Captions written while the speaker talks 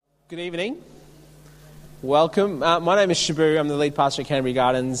Good evening. Welcome. My name is Shabu. I'm the lead pastor at Canterbury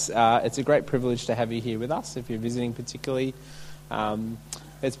Gardens. It's a great privilege to have you here with us, if you're visiting particularly.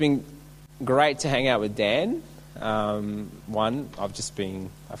 It's been great to hang out with Dan. I feel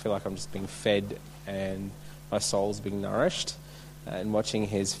like I'm just being fed and my soul's being nourished and watching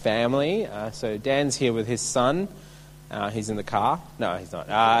his family. So Dan's here with his son. He's in the car. No, he's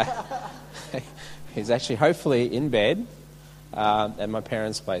not. He's actually hopefully in bed. At my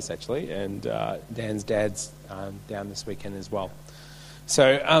parents' place, actually, and Dan's dad's down this weekend as well.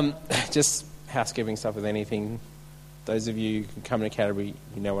 So just housekeeping stuff with anything. Those of you who come to Canterbury,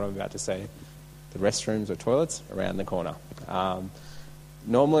 you know what I'm about to say. The restrooms or toilets around the corner.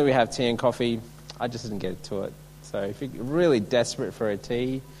 Normally we have tea and coffee. I just didn't get to it. So if you're really desperate for a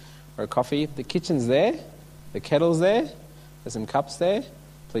tea or a coffee, the kitchen's there, the kettle's there, there's some cups there.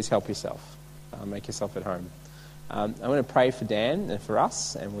 Please help yourself. Make yourself at home. I'm going to pray for Dan and for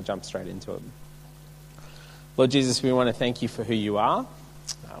us, and we'll jump straight into it. Lord Jesus, we want to thank you for who you are.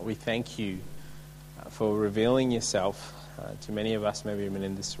 We thank you for revealing yourself to many of us, maybe even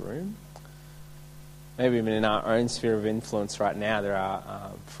in this room. Maybe even in our own sphere of influence right now, there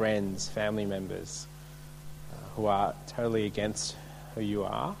are friends, family members who are totally against who you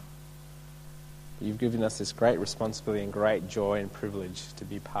are. You've given us this great responsibility and great joy and privilege to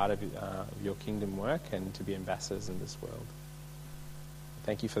be part of your kingdom work and to be ambassadors in this world.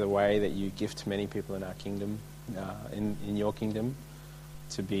 Thank you for the way that you gift many people in our kingdom, in your kingdom,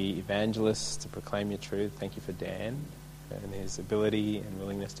 to be evangelists, to proclaim your truth. Thank you for Dan and his ability and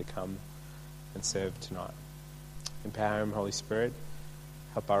willingness to come and serve tonight. Empower him, Holy Spirit.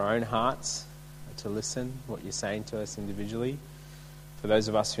 Help our own hearts to listen what you're saying to us individually. For those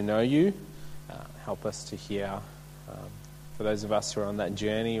of us who know you, help us to hear. For those of us who are on that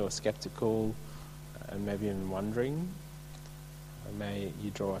journey or skeptical and maybe even wondering, may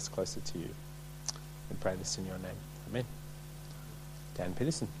you draw us closer to you. We pray this in your name. Amen. Dan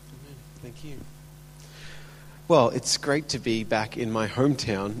Peterson. Amen. Thank you. Well, it's great to be back in my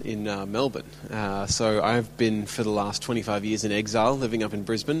hometown in Melbourne. So I've been for the last 25 years in exile, living up in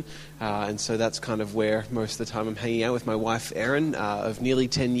Brisbane. And so that's kind of where most of the time I'm hanging out with my wife, Erin, of nearly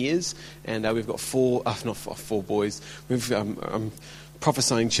 10 years. And we've got four boys. I'm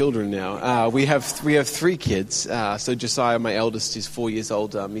prophesying children now. We have three kids. So Josiah, my eldest, is 4 years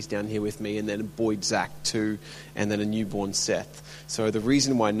old. He's down here with me. And then a boy, Zach, 2. And then a newborn, Seth. So the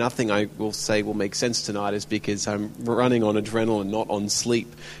reason why nothing I will say will make sense tonight is because I'm running on adrenaline, not on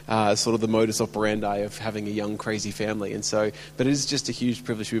sleep, sort of the modus operandi of having a young, crazy family. And so, but it is just a huge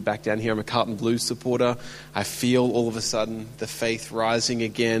privilege to be back down here. I'm a Carlton Blues supporter. I feel all of a sudden the faith rising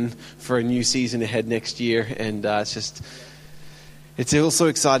again for a new season ahead next year. And it's also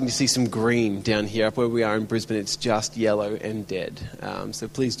exciting to see some green down here. Up where we are in Brisbane, it's just yellow and dead. So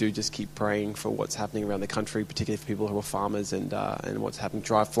please do just keep praying for what's happening around the country, particularly for people who are farmers and what's happening.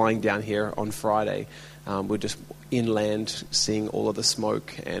 Flying down here on Friday, we're just inland seeing all of the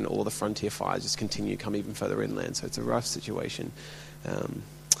smoke and all of the frontier fires just continue to come even further inland. So it's a rough situation.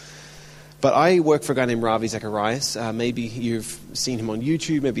 But I work for a guy named Ravi Zacharias. Maybe you've seen him on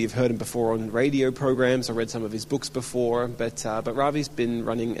YouTube. Maybe you've heard him before on radio programs. I read some of his books before. But Ravi's been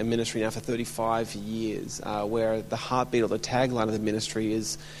running a ministry now for 35 years, where the heartbeat or the tagline of the ministry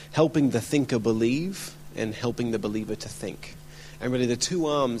is helping the thinker believe and helping the believer to think. And really the two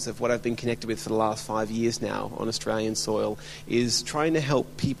arms of what I've been connected with for the last 5 years now on Australian soil is trying to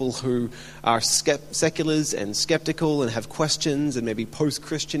help people who are seculars and skeptical and have questions and maybe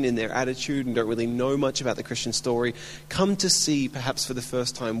post-Christian in their attitude and don't really know much about the Christian story, come to see perhaps for the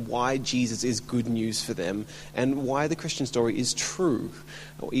first time why Jesus is good news for them and why the Christian story is true,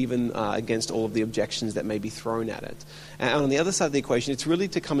 or even against all of the objections that may be thrown at it. And on the other side of the equation, it's really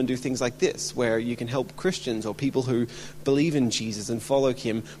to come and do things like this, where you can help Christians or people who believe in Jesus and follow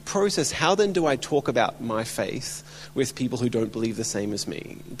him process how then do I talk about my faith with people who don't believe the same as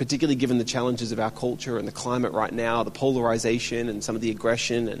me, particularly given the challenges of our culture and the climate right now, the polarization and some of the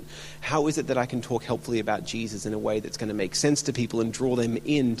aggression, and how is it that I can talk helpfully about Jesus in a way that's going to make sense to people and draw them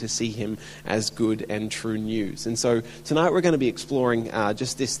in to see him as good and true news. And so tonight we're going to be exploring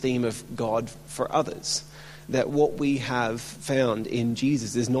just this theme of God for others. That what we have found in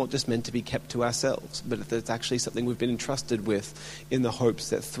Jesus is not just meant to be kept to ourselves, but that it's actually something we've been entrusted with in the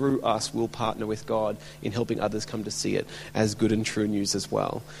hopes that through us we'll partner with God in helping others come to see it as good and true news as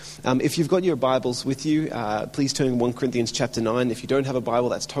well. If you've got your Bibles with you, please turn 1 Corinthians chapter 9. If you don't have a Bible,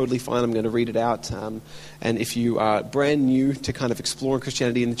 that's totally fine. I'm going to read it out. And if you are brand new to kind of exploring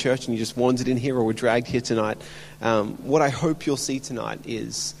Christianity in the church and you just wandered in here or were dragged here tonight, what I hope you'll see tonight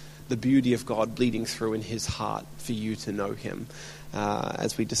is the beauty of God bleeding through in his heart for you to know him.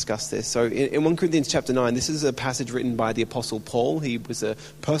 as we discuss this. So in 1 Corinthians chapter 9, this is a passage written by the Apostle Paul. He was a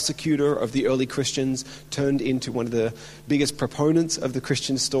persecutor of the early Christians, turned into one of the biggest proponents of the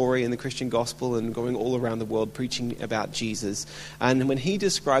Christian story and the Christian gospel, and going all around the world preaching about Jesus. And when he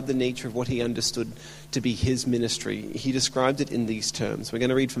described the nature of what he understood to be his ministry, he described it in these terms. We're going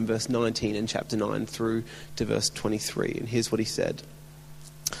to read from verse 19 in chapter 9 through to verse 23. And here's what he said.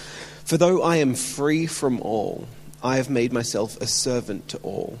 "For though I am free from all, I have made myself a servant to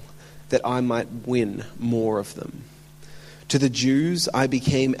all, that I might win more of them. To the Jews I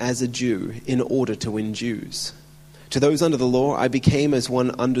became as a Jew in order to win Jews. To those under the law I became as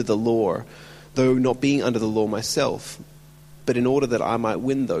one under the law, though not being under the law myself, but in order that I might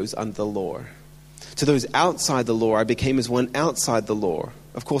win those under the law. To those outside the law I became as one outside the law,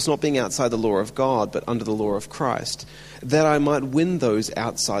 of course not being outside the law of God, but under the law of Christ, that I might win those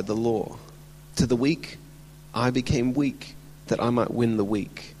outside the law. To the weak I became weak, that I might win the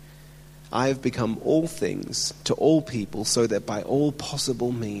weak. I have become all things to all people, so that by all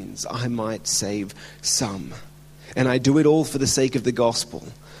possible means I might save some. And I do it all for the sake of the gospel,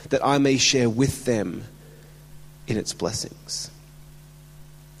 that I may share with them in its blessings."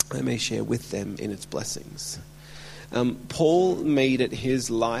 I may share with them in its blessings. Paul made it his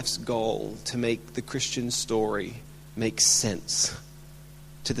life's goal to make the Christian story make sense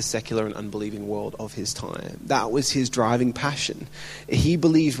to the secular and unbelieving world of his time. That was his driving passion. He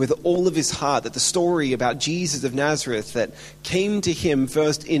believed with all of his heart that the story about Jesus of Nazareth that came to him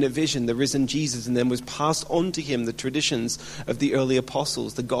first in a vision, the risen Jesus, and then was passed on to him, the traditions of the early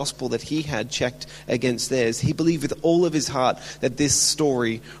apostles, the gospel that he had checked against theirs. He believed with all of his heart that this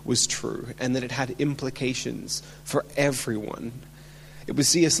story was true and that it had implications for everyone. It was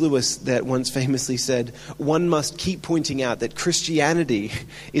C.S. Lewis that once famously said, "One must keep pointing out that Christianity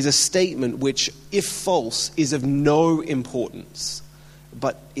is a statement which, if false, is of no importance,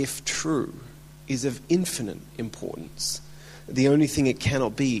 but if true, is of infinite importance. The only thing it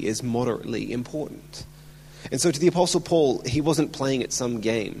cannot be is moderately important." And so to the Apostle Paul, he wasn't playing at some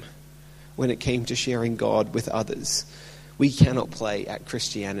game when it came to sharing God with others. We cannot play at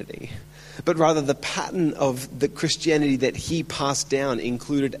Christianity. But rather, the pattern of the Christianity that he passed down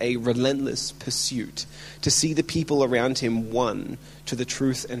included a relentless pursuit to see the people around him won to the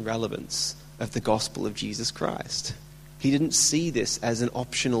truth and relevance of the gospel of Jesus Christ. He didn't see this as an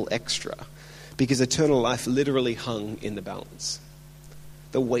optional extra, because eternal life literally hung in the balance,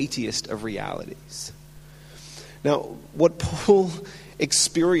 the weightiest of realities. Now, what Paul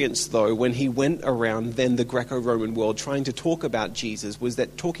experienced, though, when he went around then the Greco-Roman world trying to talk about Jesus, was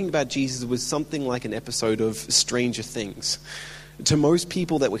that talking about Jesus was something like an episode of Stranger Things. To most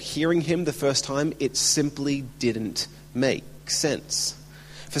people that were hearing him the first time, it simply didn't make sense.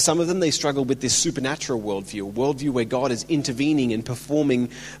 For some of them, they struggled with this supernatural worldview, a worldview where God is intervening and performing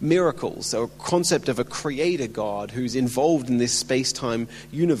miracles, so a concept of a creator God who's involved in this space-time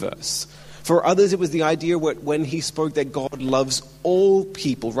universe. For others, it was the idea when he spoke that God loves all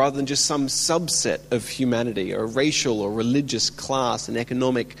people rather than just some subset of humanity, or racial or religious class, an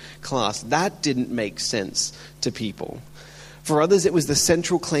economic class. That didn't make sense to people. For others, it was the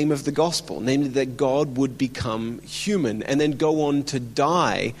central claim of the gospel, namely that God would become human and then go on to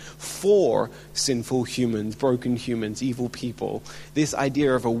die for sinful humans, broken humans, evil people. This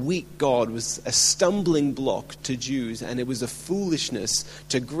idea of a weak God was a stumbling block to Jews, and it was a foolishness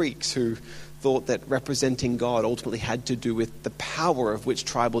to Greeks who thought that representing God ultimately had to do with the power of which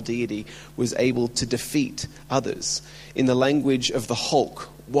tribal deity was able to defeat others. In the language of the Hulk,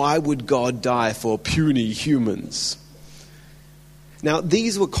 why would God die for puny humans? Now,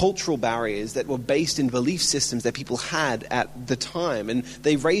 these were cultural barriers that were based in belief systems that people had at the time, and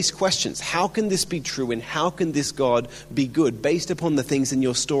they raised questions. How can this be true, and how can this God be good, based upon the things in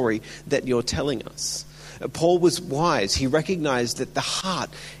your story that you're telling us? Paul was wise. He recognized that the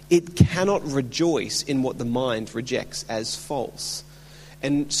heart, it cannot rejoice in what the mind rejects as false.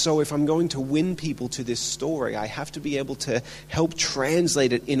 And so if I'm going to win people to this story, I have to be able to help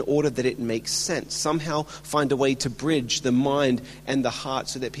translate it in order that it makes sense. Somehow find a way to bridge the mind and the heart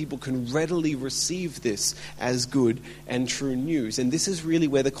so that people can readily receive this as good and true news. And this is really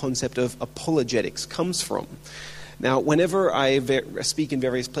where the concept of apologetics comes from. Now, whenever I speak in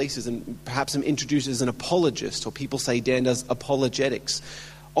various places, and perhaps I'm introduced as an apologist, or people say Dan does apologetics,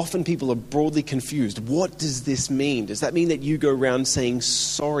 Often people are broadly confused. What does this mean? Does that mean that you go around saying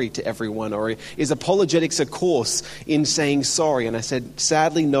sorry to everyone? Or is apologetics a course in saying sorry? And I said,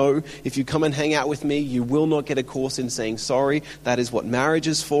 sadly, no. If you come and hang out with me, you will not get a course in saying sorry. That is what marriage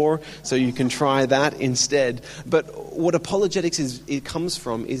is for, so you can try that instead. But what apologetics it comes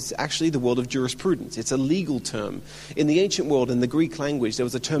from is actually the world of jurisprudence. It's a legal term. In the ancient world, in the Greek language, there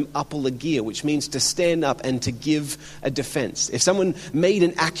was a term apologia, which means to stand up and to give a defense. If someone made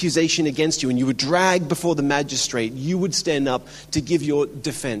an accusation against you and you were dragged before the magistrate, you would stand up to give your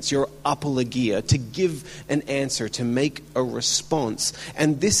defense, your apologia, to give an answer, to make a response.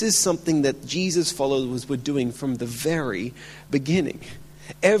 And this is something that Jesus' followers were doing from the very beginning.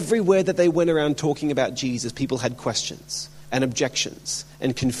 Everywhere that they went around talking about Jesus, people had questions and objections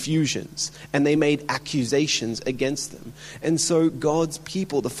and confusions, and they made accusations against them. And so God's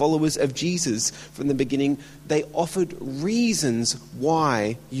people, the followers of Jesus from the beginning, they offered reasons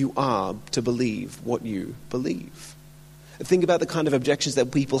why you are to believe what you believe. Think about the kind of objections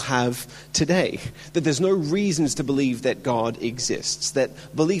that people have today, that there's no reasons to believe that God exists, that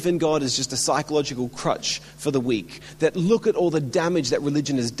belief in God is just a psychological crutch for the weak, that look at all the damage that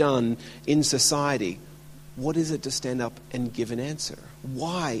religion has done in society. What is it to stand up and give an answer?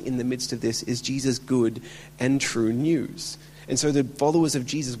 Why, in the midst of this, is Jesus good and true news? And so the followers of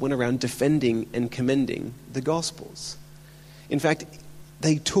Jesus went around defending and commending the Gospels. In fact,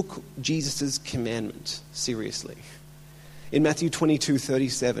 they took Jesus' commandment seriously. In Matthew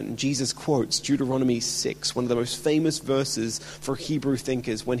 22:37, Jesus quotes Deuteronomy 6, one of the most famous verses for Hebrew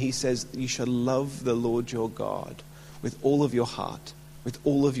thinkers, when he says, "You shall love the Lord your God with all of your heart, with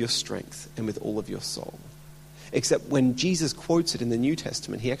all of your strength, and with all of your soul." Except when Jesus quotes it in the New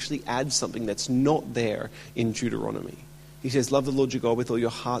Testament, he actually adds something that's not there in Deuteronomy. He says, love the Lord your God with all your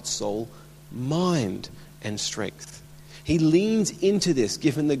heart, soul, mind, and strength. He leans into this,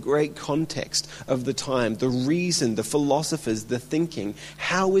 given the great context of the time, the reason, the philosophers, the thinking.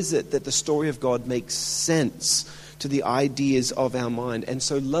 How is it that the story of God makes sense to the ideas of our mind? And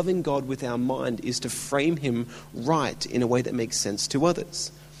so loving God with our mind is to frame him right in a way that makes sense to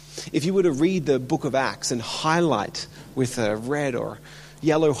others. If you were to read the book of Acts and highlight with a red or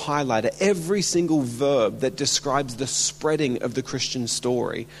yellow highlighter every single verb that describes the spreading of the Christian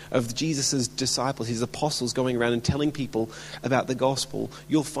story of Jesus' disciples, his apostles going around and telling people about the gospel,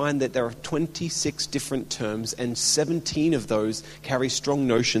 you'll find that there are 26 different terms, and 17 of those carry strong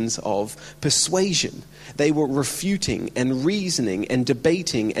notions of persuasion. They were refuting and reasoning and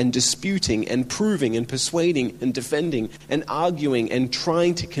debating and disputing and proving and persuading and defending and arguing and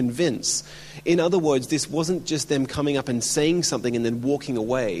trying to convince. In other words, this wasn't just them coming up and saying something and then walking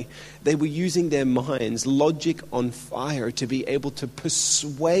away. They were using their minds, logic on fire, to be able to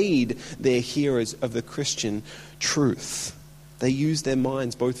persuade their hearers of the Christian truth. They used their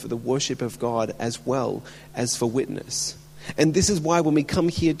minds both for the worship of God as well as for witness. And this is why when we come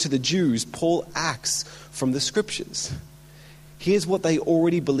here to the Jews, Paul acts from the scriptures. Here's what they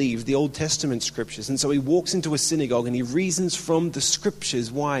already believed, the Old Testament scriptures. And so he walks into a synagogue and he reasons from the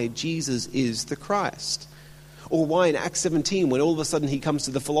scriptures why Jesus is the Christ. Or why in Acts 17, when all of a sudden he comes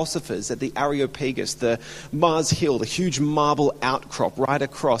to the philosophers at the Areopagus, the Mars Hill, the huge marble outcrop right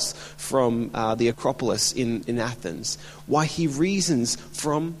across from the Acropolis in Athens, why he reasons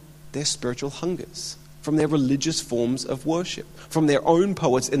from their spiritual hungers, from their religious forms of worship, from their own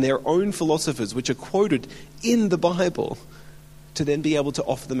poets and their own philosophers, which are quoted in the Bible, to then be able to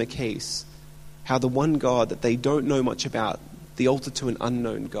offer them a case how the one God that they don't know much about, the altar to an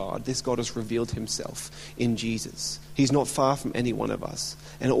unknown God, this God has revealed himself in Jesus. He's not far from any one of us.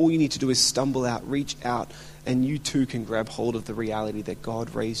 And all you need to do is stumble out, reach out, and you too can grab hold of the reality that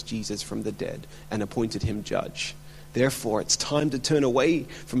God raised Jesus from the dead and appointed him judge. Therefore, it's time to turn away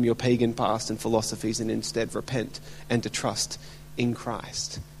from your pagan past and philosophies and instead repent and to trust in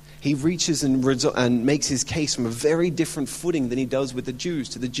Christ. He reaches and makes his case from a very different footing than he does with the Jews.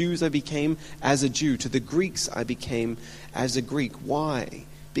 To the Jews I became as a Jew. To the Greeks I became as a Greek. Why?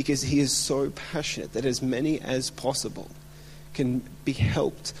 Because he is so passionate that as many as possible can be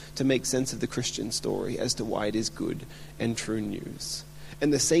helped to make sense of the Christian story as to why it is good and true news.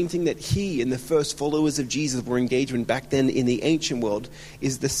 And the same thing that he and the first followers of Jesus were engaged in back then in the ancient world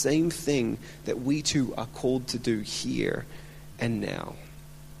is the same thing that we too are called to do here and now.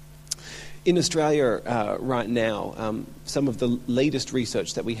 In Australia right now, some of the latest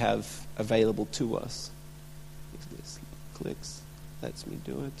research that we have available to us, if this clicks, lets me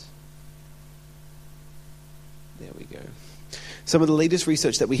do it. There we go. Some of the latest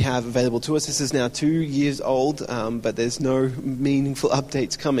research that we have available to us, this is now 2 years old, but there's no meaningful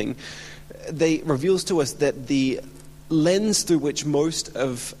updates coming. They reveals to us that the lens through which most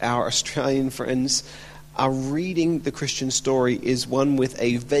of our Australian friends are reading the Christian story is one with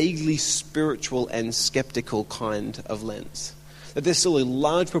a vaguely spiritual and skeptical kind of lens. That there's still a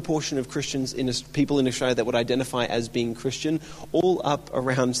large proportion of Christians, people in Australia that would identify as being Christian, all up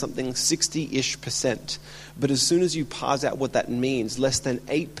around something 60-ish%. But as soon as you parse out what that means, less than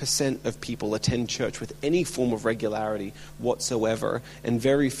 8% of people attend church with any form of regularity whatsoever, and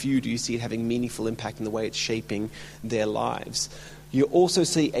very few do you see it having meaningful impact in the way it's shaping their lives. You also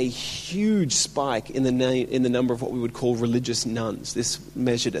see a huge spike in the number of what we would call religious nuns. This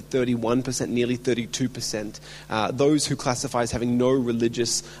measured at 31%, nearly 32%. Those who classify as having no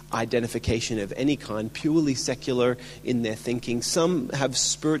religious identification of any kind, purely secular in their thinking. Some have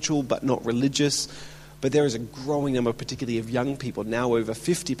spiritual but not religious. But there is a growing number, particularly of young people, now over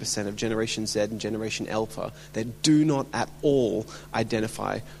 50% of Generation Z and Generation Alpha, that do not at all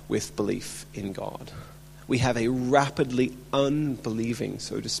identify with belief in God. We have a rapidly unbelieving,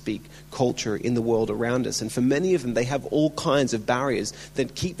 so to speak, culture in the world around us. And for many of them, they have all kinds of barriers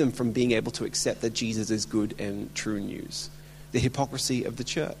that keep them from being able to accept that Jesus is good and true news. The hypocrisy of the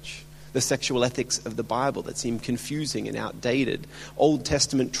church, the sexual ethics of the Bible that seem confusing and outdated, Old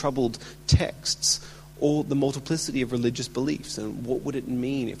Testament troubled texts, or the multiplicity of religious beliefs. And what would it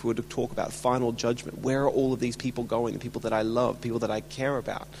mean if we were to talk about final judgment? Where are all of these people going, the people that I love, people that I care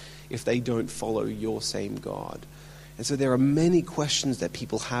about, if they don't follow your same God? And so there are many questions that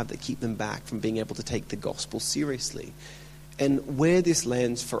people have that keep them back from being able to take the gospel seriously. And where this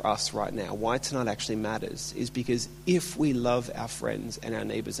lands for us right now, why tonight actually matters, is because if we love our friends and our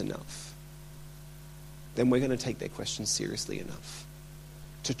neighbors enough, then we're going to take their questions seriously enough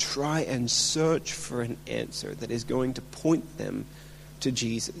to try and search for an answer that is going to point them to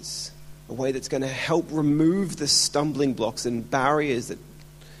Jesus, a way that's going to help remove the stumbling blocks and barriers that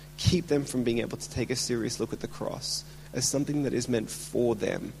keep them from being able to take a serious look at the cross as something that is meant for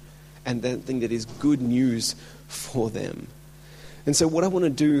them and something that is good news for them. And so what I want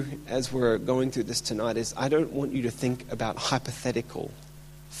to do as we're going through this tonight is I don't want you to think about hypothetical,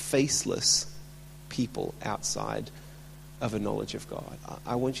 faceless people outside of a knowledge of God.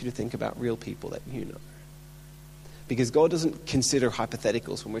 I want you to think about real people that you know. Because God doesn't consider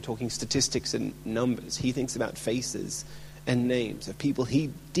hypotheticals when we're talking statistics and numbers. He thinks about faces and names of people he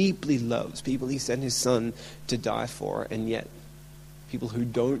deeply loves, people he sent his son to die for, and yet people who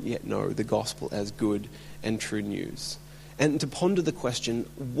don't yet know the gospel as good and true news. And to ponder the question,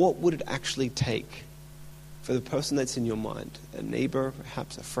 what would it actually take for the person that's in your mind, a neighbor,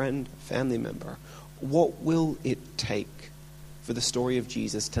 perhaps a friend, a family member, what will it take for the story of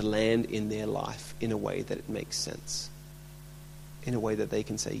Jesus to land in their life in a way that it makes sense, in a way that they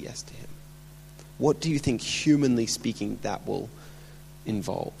can say yes to him? What do you think, humanly speaking, that will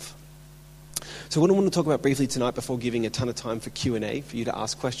involve? So what I want to talk about briefly tonight before giving a ton of time for Q&A, for you to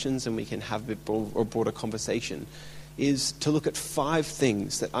ask questions and we can have a bit or broader conversation, is to look at 5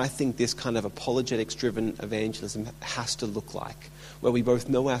 things that I think this kind of apologetics-driven evangelism has to look like, where we both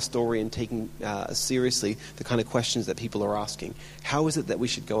know our story and taking seriously the kind of questions that people are asking. How is it that we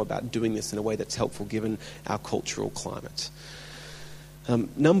should go about doing this in a way that's helpful given our cultural climate?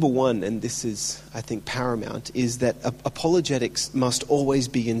 Number one, and this is, I think, paramount, is that apologetics must always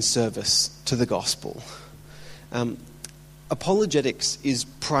be in service to the gospel. Apologetics is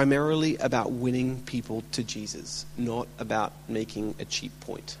primarily about winning people to Jesus, not about making a cheap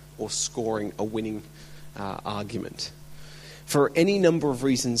point or scoring a winning argument. For any number of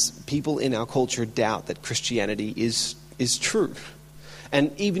reasons, people in our culture doubt that Christianity is true.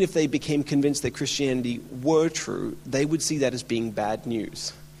 And even if they became convinced that Christianity were true, they would see that as being bad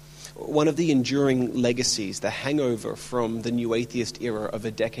news. One of the enduring legacies, the hangover from the New Atheist era of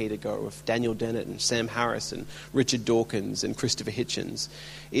a decade ago of Daniel Dennett and Sam Harris and Richard Dawkins and Christopher Hitchens,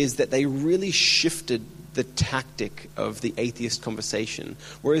 is that they really shifted the tactic of the atheist conversation.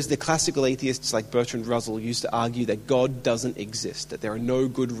 Whereas the classical atheists like Bertrand Russell used to argue that God doesn't exist, that there are no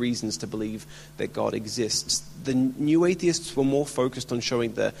good reasons to believe that God exists, the new atheists were more focused on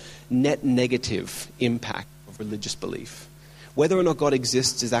showing the net negative impact of religious belief. Whether or not God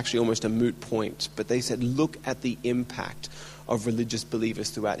exists is actually almost a moot point, but they said, look at the impact of religious believers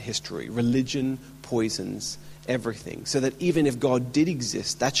throughout history. Religion poisons everything. So that even if God did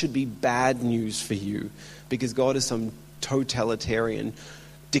exist, that should be bad news for you, because God is some totalitarian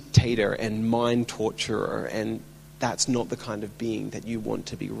dictator and mind torturer, and that's not the kind of being that you want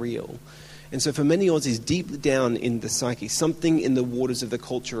to be real. And so for many Aussies, deep down in the psyche, something in the waters of the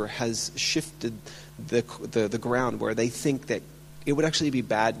culture has shifted the ground where they think that it would actually be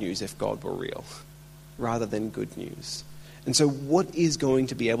bad news if God were real, rather than good news. And so what is going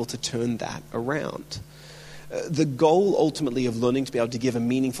to be able to turn that around? The goal ultimately of learning to be able to give a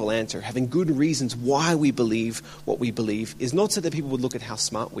meaningful answer, having good reasons why we believe what we believe, is not so that people would look at how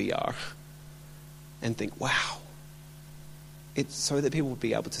smart we are and think, wow. It's so that people would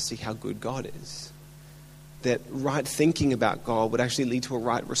be able to see how good God is. That right thinking about God would actually lead to a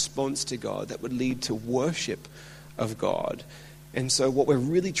right response to God, that would lead to worship of God. And so what we're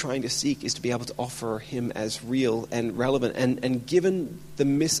really trying to seek is to be able to offer him as real and relevant. And given the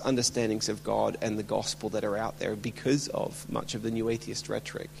misunderstandings of God and the gospel that are out there because of much of the new atheist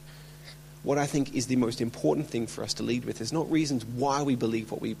rhetoric, what I think is the most important thing for us to lead with is not reasons why we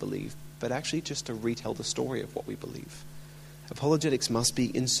believe what we believe, but actually just to retell the story of what we believe. Apologetics must be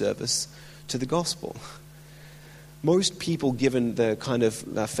in service to the gospel. Most people, given the kind of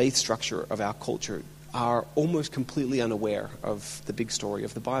faith structure of our culture, are almost completely unaware of the big story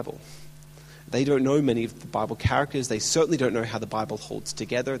of the Bible. They don't know many of the Bible characters. They certainly don't know how the Bible holds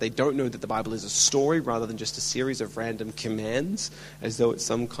together. They don't know that the Bible is a story rather than just a series of random commands, as though it's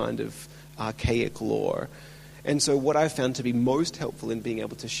some kind of archaic lore. And so what I've found to be most helpful in being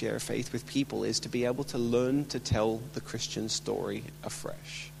able to share faith with people is to be able to learn to tell the Christian story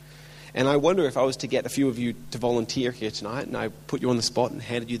afresh. And I wonder if I was to get a few of you to volunteer here tonight, and I put you on the spot and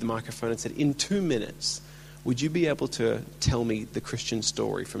handed you the microphone and said, in 2 minutes, would you be able to tell me the Christian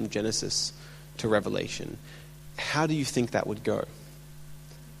story from Genesis to Revelation? How do you think that would go?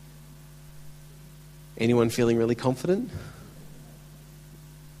 Anyone feeling really confident?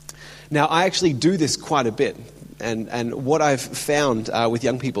 Now, I actually do this quite a bit. And what I've found with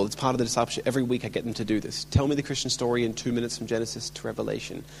young people, it's part of the discipleship. Every week I get them to do this. Tell me the Christian story in 2 minutes from Genesis to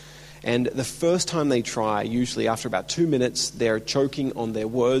Revelation. And the first time they try, usually after about 2 minutes, they're choking on their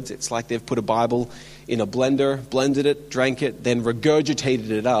words. It's like they've put a Bible in a blender, blended it, drank it, then regurgitated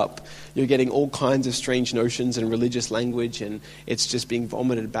it up. You're getting all kinds of strange notions and religious language, and it's just being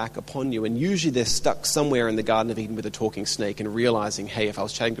vomited back upon you. And usually they're stuck somewhere in the Garden of Eden with a talking snake and realizing, hey, if I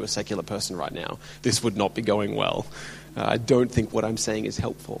was chatting to a secular person right now, this would not be going well. I don't think what I'm saying is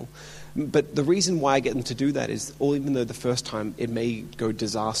helpful. But the reason why I get them to do that is, even though the first time it may go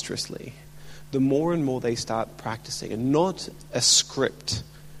disastrously, the more and more they start practicing, and not a script,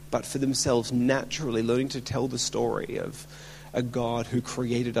 but for themselves naturally learning to tell the story of a God who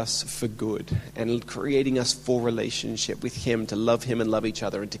created us for good and creating us for relationship with him, to love him and love each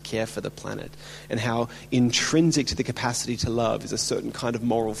other and to care for the planet, and how intrinsic to the capacity to love is a certain kind of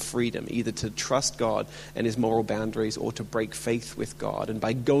moral freedom, either to trust God and his moral boundaries or to break faith with God. And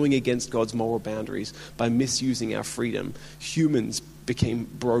by going against God's moral boundaries, by misusing our freedom, humans became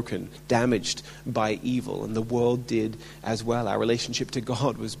broken, damaged by evil, and the world did as well. Our relationship to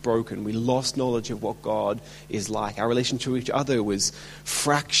God was broken. We lost knowledge of what God is like. Our relationship to each other was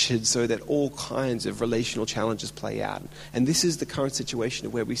fractured so that all kinds of relational challenges play out. And this is the current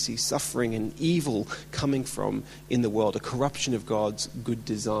situation where we see suffering and evil coming from in the world, a corruption of God's good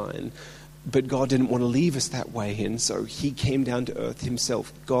design. But God didn't want to leave us that way, and so he came down to earth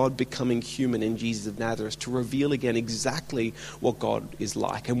himself, God becoming human in Jesus of Nazareth, to reveal again exactly what God is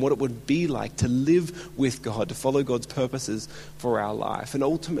like and what it would be like to live with God, to follow God's purposes for our life, and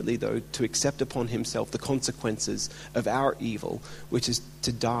ultimately, though, to accept upon himself the consequences of our evil, which is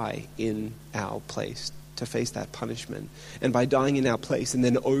to die in our place, to face that punishment. And by dying in our place and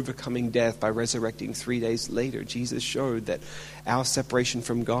then overcoming death by resurrecting 3 days later, Jesus showed that our separation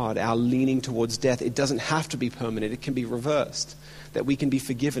from God, our leaning towards death, it doesn't have to be permanent. It can be reversed. That we can be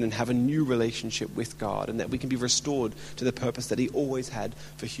forgiven and have a new relationship with God, and that we can be restored to the purpose that he always had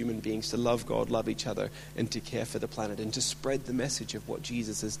for human beings, to love God, love each other, and to care for the planet, and to spread the message of what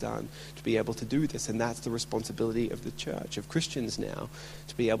Jesus has done to be able to do this. And that's the responsibility of the church, of Christians now,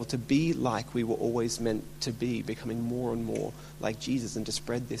 to be able to be like we were always meant to be, becoming more and more like Jesus, and to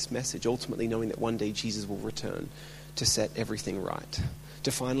spread this message, ultimately knowing that one day Jesus will return to set everything right,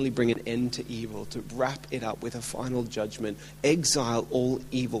 to finally bring an end to evil, to wrap it up with a final judgment, exile all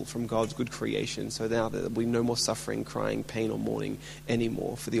evil from God's good creation, so now that there will be no more suffering, crying, pain, or mourning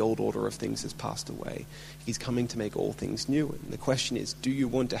anymore, for the old order of things has passed away. He's coming to make all things new. And the question is, do you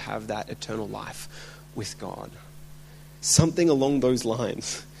want to have that eternal life with God? Something along those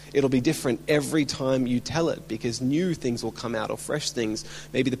lines. It'll be different every time you tell it, because new things will come out, or fresh things.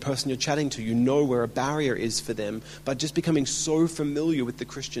 Maybe the person you're chatting to, you know where a barrier is for them, but just becoming so familiar with the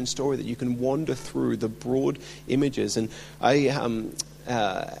Christian story that you can wander through the broad images. And I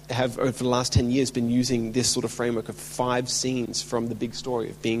have, over the last 10 years, been using this sort of framework of 5 scenes from the big story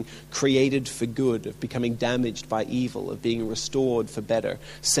of being created for good, of becoming damaged by evil, of being restored for better,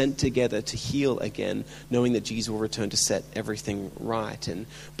 sent together to heal again, knowing that Jesus will return to set everything right. And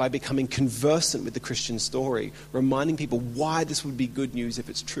by becoming conversant with the Christian story, reminding people why this would be good news if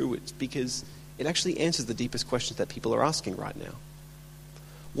it's true, it's because it actually answers the deepest questions that people are asking right now.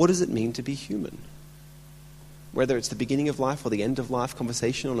 What does it mean to be human? Whether it's the beginning of life or the end of life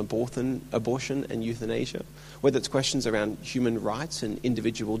conversation on abortion and euthanasia, whether it's questions around human rights and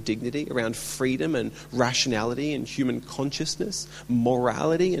individual dignity, around freedom and rationality and human consciousness,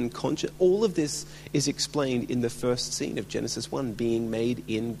 morality and conscience, all of this is explained in the first scene of Genesis 1, being made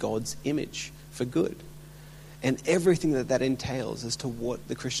in God's image for good. And everything that entails as to what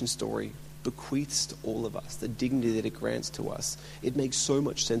the Christian story bequeaths to all of us, the dignity that it grants to us. It makes so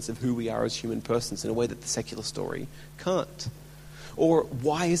much sense of who we are as human persons in a way that the secular story can't. Or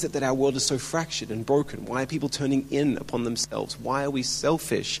why is it that our world is so fractured and broken? Why are people turning in upon themselves? Why are we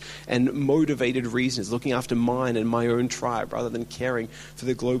selfish and motivated reasons, looking after mine and my own tribe rather than caring for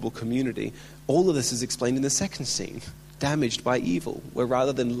the global community? All of this is explained in the second scene. Damaged by evil, where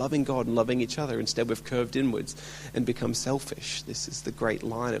rather than loving God and loving each other, instead we've curved inwards and become selfish. This is the great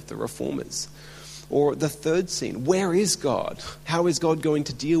line of the reformers. Or the third scene, where is God? How is God going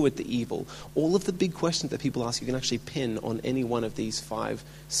to deal with the evil? All of the big questions that people ask, you can actually pin on any one of these 5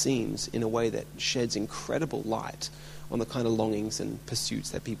 scenes in a way that sheds incredible light on the kind of longings and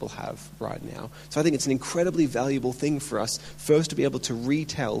pursuits that people have right now. So I think it's an incredibly valuable thing for us, first to be able to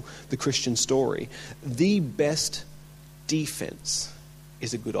retell the Christian story. The best defense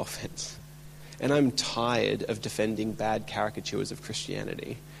is a good offense. And I'm tired of defending bad caricatures of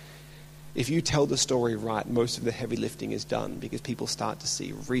Christianity. If you tell the story right, most of the heavy lifting is done because people start to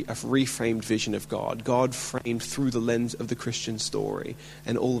see a reframed vision of God framed through the lens of the Christian story.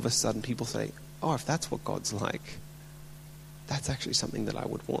 And all of a sudden people say, oh, if that's what God's like, that's actually something that I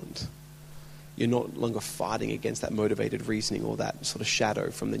would want. You're no longer fighting against that motivated reasoning or that sort of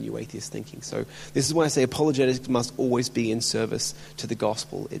shadow from the new atheist thinking. So this is why I say apologetics must always be in service to the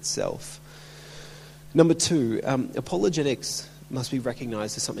gospel itself. Number 2, apologetics must be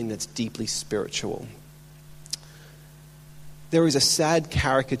recognized as something that's deeply spiritual. There is a sad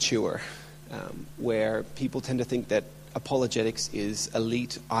caricature where people tend to think that apologetics is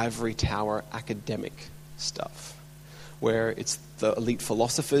elite ivory tower academic stuff, where it's the elite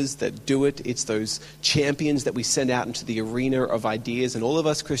philosophers that do it. It's those champions that we send out into the arena of ideas, and all of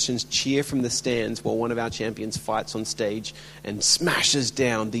us Christians cheer from the stands while one of our champions fights on stage and smashes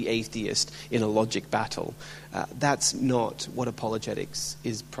down the atheist in a logic battle. That's not what apologetics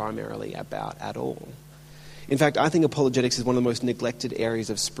is primarily about at all. In fact, I think apologetics is one of the most neglected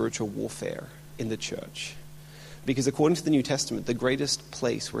areas of spiritual warfare in the church. Because according to the New Testament, the greatest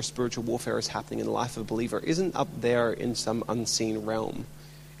place where spiritual warfare is happening in the life of a believer isn't up there in some unseen realm.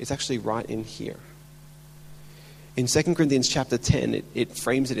 It's actually right in here. In 2 Corinthians chapter 10, it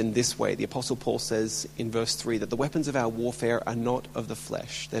frames it in this way. The Apostle Paul says in verse 3 that the weapons of our warfare are not of the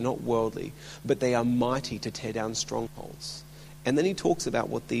flesh. They're not worldly, but they are mighty to tear down strongholds. And then he talks about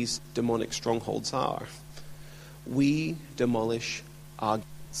what these demonic strongholds are. We demolish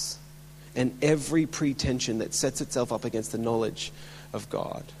arguments and every pretension that sets itself up against the knowledge of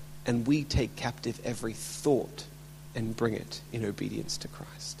God. And we take captive every thought and bring it in obedience to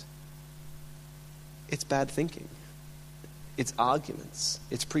Christ. It's bad thinking. It's arguments.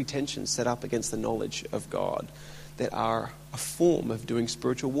 It's pretensions set up against the knowledge of God that are a form of doing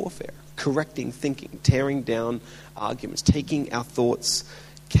spiritual warfare. Correcting thinking, tearing down arguments, taking our thoughts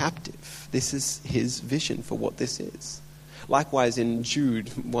captive. This is his vision for what this is. Likewise, in Jude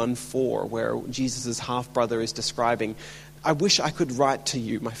 1:4, where Jesus' half-brother is describing, I wish I could write to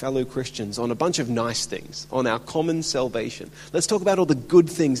you, my fellow Christians, on a bunch of nice things, on our common salvation. Let's talk about all the good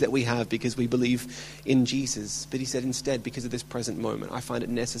things that we have because we believe in Jesus. But he said instead, because of this present moment, I find it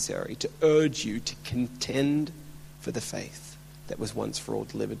necessary to urge you to contend for the faith that was once for all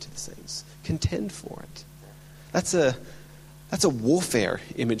delivered to the saints. Contend for it. That's a warfare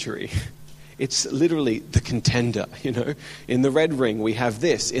imagery. It's literally the contender, In the red ring, we have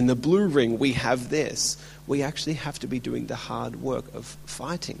this. In the blue ring, we have this. We actually have to be doing the hard work of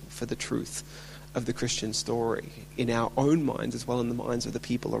fighting for the truth of the Christian story in our own minds as well in the minds of the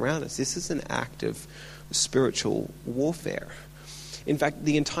people around us. This is an act of spiritual warfare. In fact,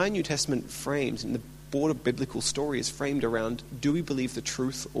 the entire New Testament frames, and the broader biblical story is framed around, do we believe the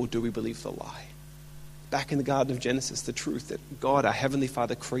truth or do we believe the lie? Back in the Garden of Genesis, the truth that God, our Heavenly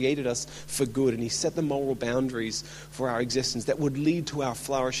Father, created us for good, and he set the moral boundaries for our existence that would lead to our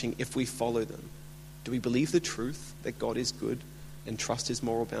flourishing if we follow them. Do we believe the truth that God is good and trust his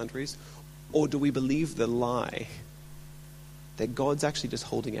moral boundaries? Or do we believe the lie that God's actually just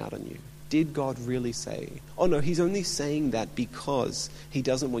holding out on you? Did God really say? Oh no, he's only saying that because he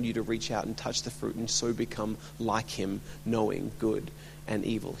doesn't want you to reach out and touch the fruit and so become like him, knowing good and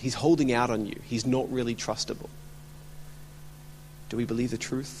evil. He's holding out on you. He's not really trustable. Do we believe the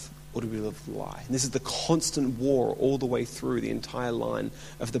truth or do we believe the lie? And this is the constant war all the way through the entire line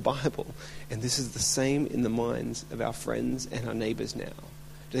of the Bible. And this is the same in the minds of our friends and our neighbors now.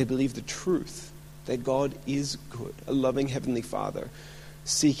 Do they believe the truth that God is good, a loving Heavenly Father,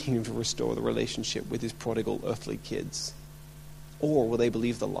 seeking to restore the relationship with his prodigal earthly kids? Or will they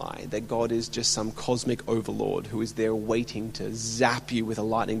believe the lie that God is just some cosmic overlord who is there waiting to zap you with a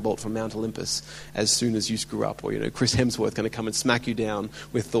lightning bolt from Mount Olympus as soon as you screw up? Or, Chris Hemsworth going to come and smack you down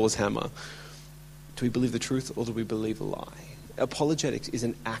with Thor's hammer. Do we believe the truth or do we believe the lie? Apologetics is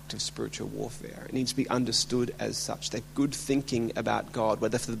an act of spiritual warfare. It needs to be understood as such, that good thinking about God,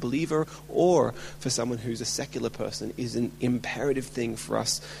 whether for the believer or for someone who's a secular person, is an imperative thing for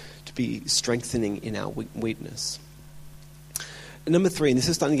us to be strengthening in our weakness. Number 3, and this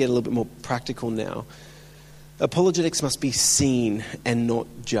is starting to get a little bit more practical now, apologetics must be seen and not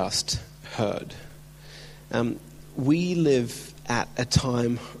just heard. We live at a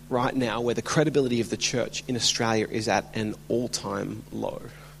time right now where the credibility of the church in Australia is at an all-time low.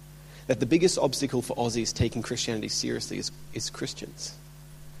 That the biggest obstacle for Aussies taking Christianity seriously is Christians.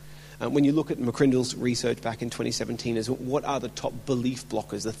 When you look at McCrindle's research back in 2017, is what are the top belief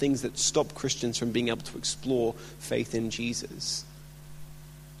blockers, the things that stop Christians from being able to explore faith in Jesus?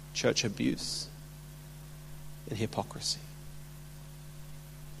 Church abuse and hypocrisy.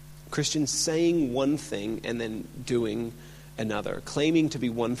 Christians saying one thing and then doing another, claiming to be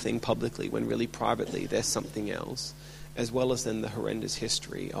one thing publicly when really privately there's something else, as well as then the horrendous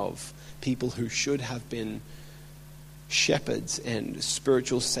history of people who should have been shepherds and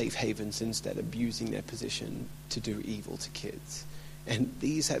spiritual safe havens instead abusing their position to do evil to kids. And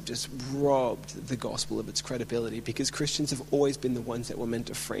these have just robbed the gospel of its credibility because Christians have always been the ones that were meant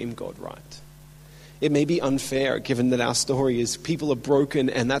to frame God right. It may be unfair given that our story is people are broken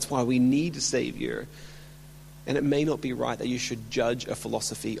and that's why we need a Savior. And it may not be right that you should judge a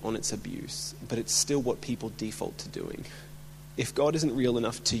philosophy on its abuse, but it's still what people default to doing. If God isn't real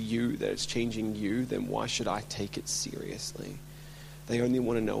enough to you that it's changing you, then why should I take it seriously? They only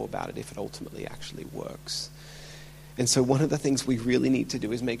want to know about it if it ultimately actually works. And so one of the things we really need to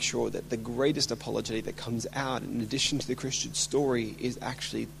do is make sure that the greatest apology that comes out, in addition to the Christian story, is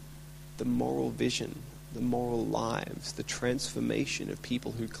actually the moral vision, the moral lives, the transformation of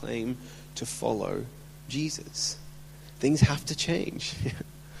people who claim to follow Jesus. Things have to change.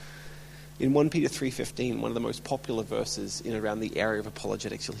 In 1 Peter 3:15, one of the most popular verses in around the area of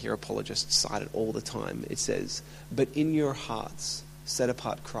apologetics, you'll hear apologists cite it all the time. It says, "But in your hearts set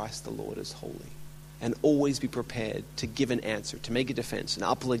apart Christ the Lord as holy, and always be prepared to give an answer, to make a defense, an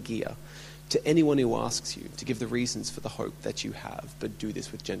apologia, to anyone who asks you, to give the reasons for the hope that you have, but do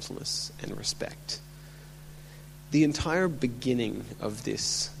this with gentleness and respect." The entire beginning of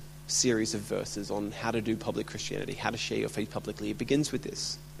this series of verses on how to do public Christianity, how to share your faith publicly, it begins with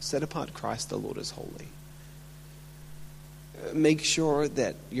this: set apart Christ the Lord as holy. Make sure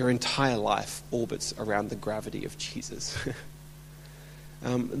that your entire life orbits around the gravity of Jesus.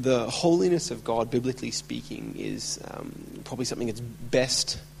 The holiness of God, biblically speaking, is probably something that's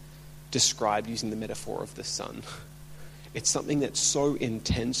best described using the metaphor of the sun. It's something that's so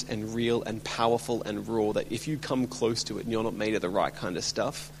intense and real and powerful and raw that if you come close to it and you're not made of the right kind of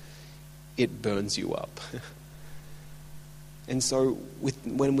stuff, it burns you up. And so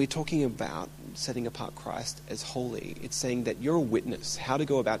when we're talking about setting apart Christ as holy, it's saying that you're a witness. How to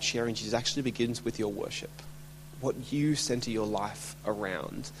go about sharing Jesus actually begins with your worship. What you center your life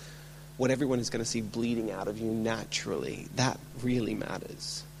around, what everyone is going to see bleeding out of you naturally, that really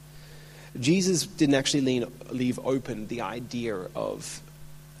matters. Jesus didn't actually leave open the idea of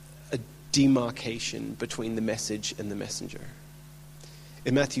a demarcation between the message and the messenger.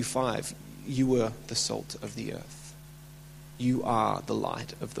 In Matthew 5, you are the salt of the earth. You are the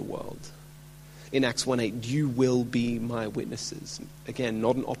light of the world. In Acts 1:8, you will be my witnesses. Again,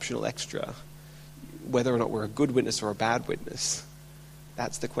 not an optional extra. Whether or not we're a good witness or a bad witness,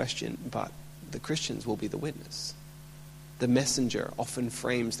 that's the question. But the Christians will be the witness. The messenger often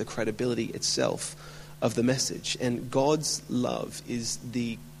frames the credibility itself of the message. And God's love is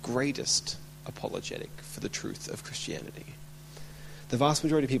the greatest apologetic for the truth of Christianity. The vast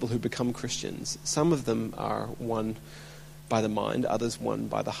majority of people who become Christians, some of them are won by the mind, others won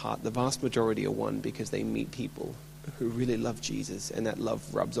by the heart. The vast majority are won because they meet people who really love Jesus, and that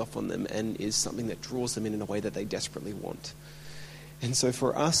love rubs off on them and is something that draws them in a way that they desperately want. And so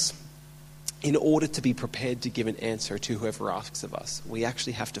for us, in order to be prepared to give an answer to whoever asks of us, we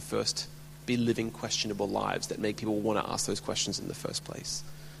actually have to first be living questionable lives that make people want to ask those questions in the first place.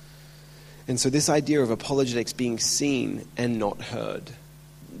 And so this idea of apologetics being seen and not heard,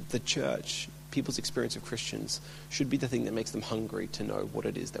 the church people's experience of Christians should be the thing that makes them hungry to know what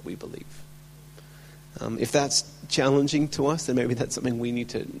it is that we believe. If that's challenging to us, then maybe that's something we need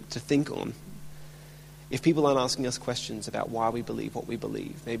to think on. If people aren't asking us questions about why we believe what we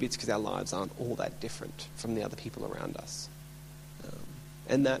believe, maybe it's because our lives aren't all that different from the other people around us.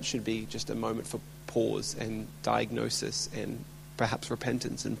 And that should be just a moment for pause and diagnosis and perhaps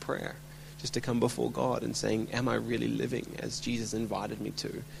repentance and prayer. Just to come before God and saying, am I really living as Jesus invited me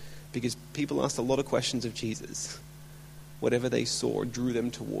to? Because people asked a lot of questions of Jesus. Whatever they saw drew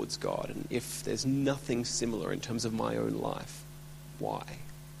them towards God. And if there's nothing similar in terms of my own life, why?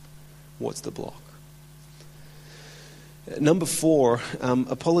 What's the block? Number 4,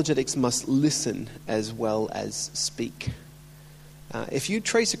 apologetics must listen as well as speak. If you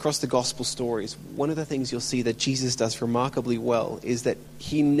trace across the gospel stories, one of the things you'll see that Jesus does remarkably well is that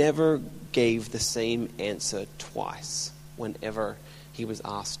he never gave the same answer twice whenever he was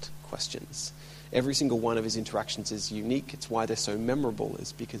asked questions. Every single one of his interactions is unique. It's why they're so memorable,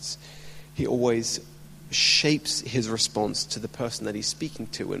 is because he always shapes his response to the person that he's speaking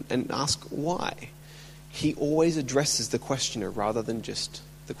to and asks why. He always addresses the questioner rather than just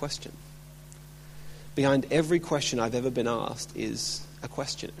the question. Behind every question I've ever been asked is a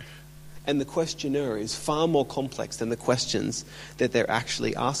questioner. And the questioner is far more complex than the questions that they're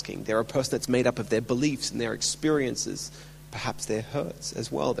actually asking. They're a person that's made up of their beliefs and their experiences, perhaps their hurts as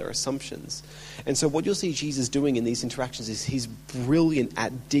well, their assumptions. And so what you'll see Jesus doing in these interactions is he's brilliant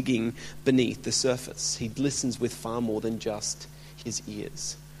at digging beneath the surface. He listens with far more than just his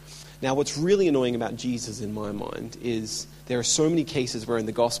ears. Now, what's really annoying about Jesus in my mind is there are so many cases where in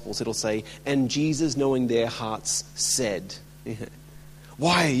the Gospels it'll say, and Jesus, knowing their hearts, said,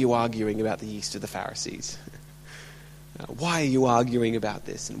 why are you arguing about the yeast of the Pharisees? Why are you arguing about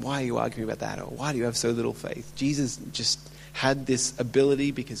this? And why are you arguing about that? Or why do you have so little faith? Jesus just had this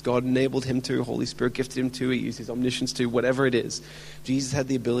ability because God enabled him to, Holy Spirit gifted him to, he used his omniscience to, whatever it is. Jesus had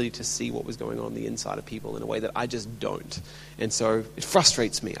the ability to see what was going on the inside of people in a way that I just don't. And so it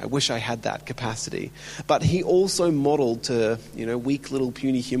frustrates me. I wish I had that capacity. But he also modeled to, weak little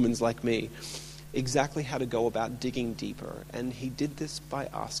puny humans like me exactly how to go about digging deeper. And he did this by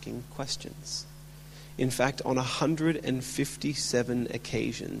asking questions. In fact, on 157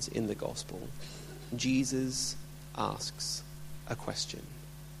 occasions in the gospel, Jesus asks a question.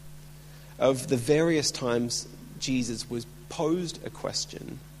 Of the various times Jesus was posed a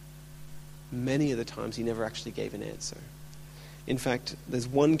question, many of the times he never actually gave an answer. In fact, there's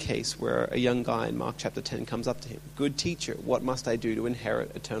one case where a young guy in Mark chapter 10 comes up to him. Good teacher, what must I do to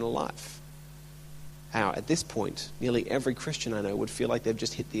inherit eternal life? Now, at this point, nearly every Christian I know would feel like they've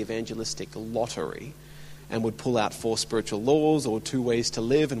just hit the evangelistic lottery and would pull out 4 spiritual laws or 2 ways to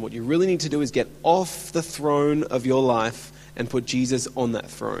live. And what you really need to do is get off the throne of your life and put Jesus on that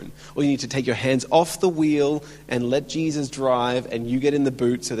throne. Or you need to take your hands off the wheel and let Jesus drive and you get in the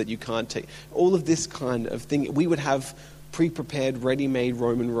boot so that you can't take... All of this kind of thing. We would have pre-prepared, ready-made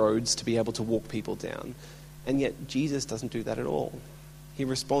Roman roads to be able to walk people down. And yet Jesus doesn't do that at all. He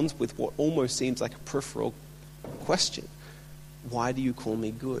responds with what almost seems like a peripheral question. Why do you call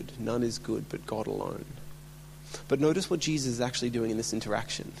me good? None is good but God alone. But notice what Jesus is actually doing in this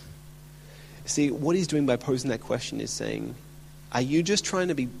interaction. See, what he's doing by posing that question is saying, are you just trying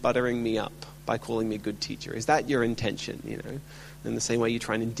to be buttering me up by calling me a good teacher? Is that your intention, In the same way you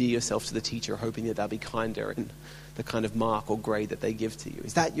try and endear yourself to the teacher, hoping that they'll be kinder in the kind of mark or grade that they give to you.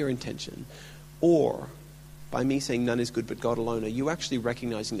 Is that your intention? Or, by me saying none is good but God alone, are you actually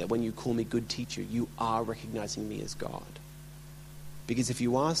recognizing that when you call me good teacher, you are recognizing me as God? Because if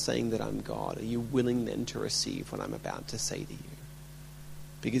you are saying that I'm God, are you willing then to receive what I'm about to say to you?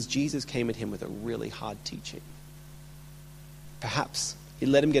 Because Jesus came at him with a really hard teaching. Perhaps he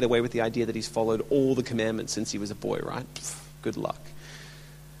let him get away with the idea that he's followed all the commandments since he was a boy, right? Good luck.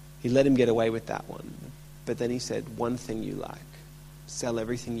 He let him get away with that one. But then he said, one thing you lack. Sell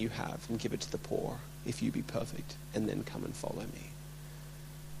everything you have and give it to the poor if you be perfect, and then come and follow me.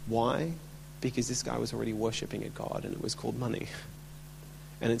 Why? Because this guy was already worshipping a god and it was called money.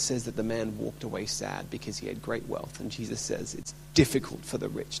 And it says that the man walked away sad because he had great wealth. And Jesus says it's difficult for the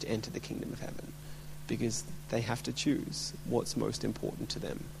rich to enter the kingdom of heaven because they have to choose what's most important to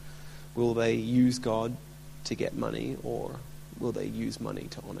them. Will they use God to get money, or will they use money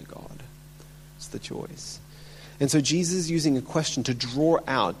to honor God? It's the choice. And so Jesus is using a question to draw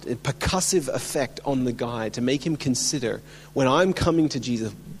out a percussive effect on the guy, to make him consider, when I'm coming to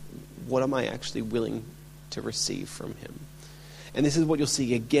Jesus, what am I actually willing to receive from him? And this is what you'll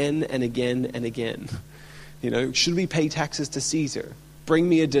see again and again and again. Should we pay taxes to Caesar? Bring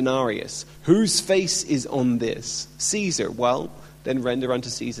me a denarius. Whose face is on this? Caesar. Well, then render unto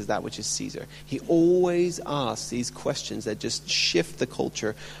Caesar that which is Caesar. He always asks these questions that just shift the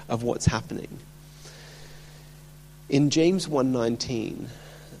culture of what's happening. In James 1:19,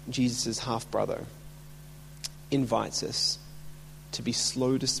 Jesus' half-brother invites us to be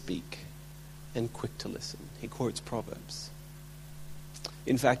slow to speak and quick to listen. He quotes Proverbs.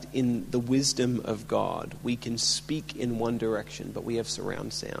 In fact, in the wisdom of God, we can speak in one direction, but we have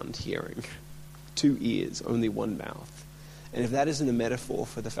surround sound hearing. 2 ears, only one mouth. And if that isn't a metaphor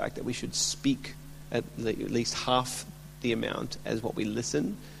for the fact that we should speak at least half the amount as what we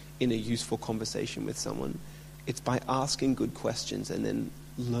listen in a useful conversation with someone, it's by asking good questions and then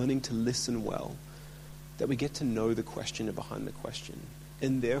learning to listen well that we get to know the questioner behind the question.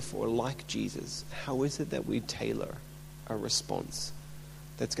 And therefore, like Jesus, how is it that we tailor a response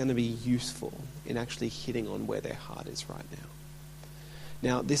that's going to be useful in actually hitting on where their heart is right now?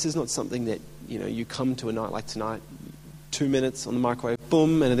 Now, this is not something that, you come to a night like tonight, 2 minutes on the microwave,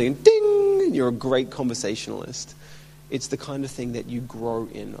 boom, and then ding, and you're a great conversationalist. It's the kind of thing that you grow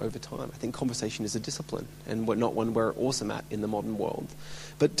in over time. I think conversation is a discipline, and we're not one we're awesome at in the modern world.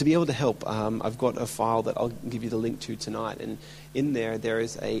 But to be able to help, I've got a file that I'll give you the link to tonight, and in there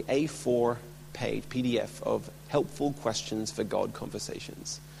is a A4 page PDF of helpful questions for God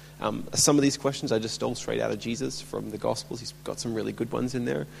conversations. Some of these questions I just stole straight out of Jesus from the Gospels. He's got some really good ones in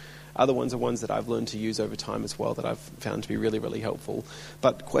there. Other ones are ones that I've learned to use over time as well that I've found to be really, really helpful.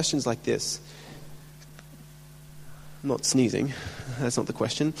 But questions like this, I'm not sneezing, that's not the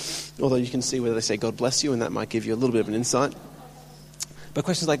question. Although you can see whether they say God bless you, and that might give you a little bit of an insight. But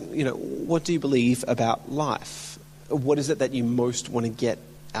questions like, what do you believe about life? What is it that you most want to get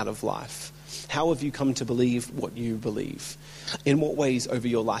out of life? How have you come to believe what you believe? In what ways over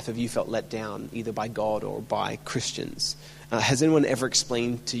your life have you felt let down, either by God or by Christians? Has anyone ever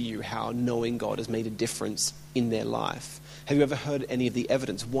explained to you how knowing God has made a difference in their life? Have you ever heard any of the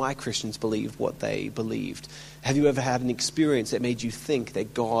evidence why Christians believed what they believed? Have you ever had an experience that made you think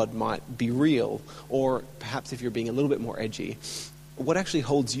that God might be real? Or perhaps if you're being a little bit more edgy, what actually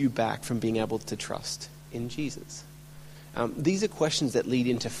holds you back from being able to trust in Jesus? These are questions that lead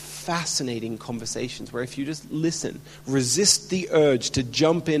into fascinating conversations where if you just listen, resist the urge to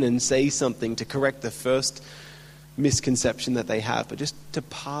jump in and say something to correct the first misconception that they have, but just to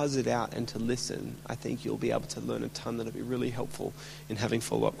pause it out and to listen, I think you'll be able to learn a ton that'll be really helpful in having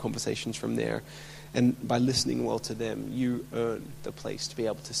follow-up conversations from there. And by listening well to them, you earn the place to be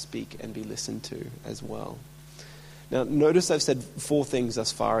able to speak and be listened to as well. Now, notice I've said 4 things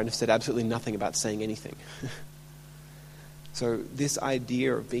thus far and have said absolutely nothing about saying anything. So this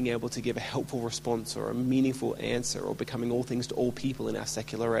idea of being able to give a helpful response or a meaningful answer or becoming all things to all people in our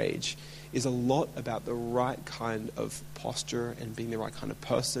secular age is a lot about the right kind of posture and being the right kind of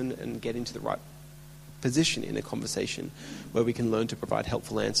person and getting to the right position in a conversation where we can learn to provide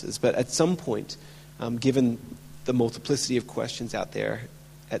helpful answers. But at some point, given the multiplicity of questions out there,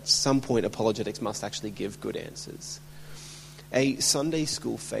 at some point apologetics must actually give good answers. A Sunday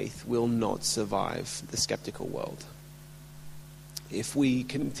school faith will not survive the skeptical world. If we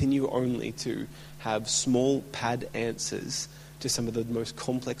continue only to have small pad answers to some of the most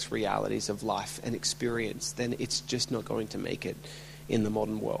complex realities of life and experience, then it's just not going to make it in the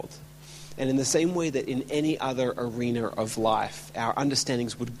modern world. And in the same way that in any other arena of life, our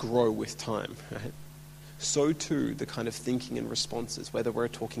understandings would grow with time, right? So too, the kind of thinking and responses, whether we're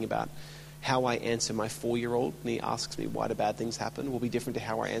talking about how I answer my 4-year-old when he asks me why do bad things happen will be different to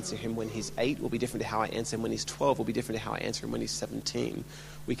how I answer him when he's 8, will be different to how I answer him when he's 12, will be different to how I answer him when he's 17.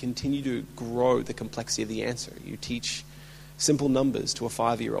 We continue to grow the complexity of the answer. You teach simple numbers to a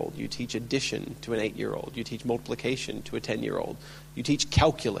 5-year-old. You teach addition to an 8-year-old. You teach multiplication to a 10-year-old. You teach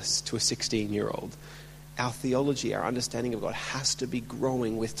calculus to a 16-year-old. Our theology, our understanding of God has to be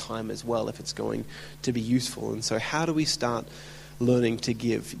growing with time as well if it's going to be useful. And so how do we start learning to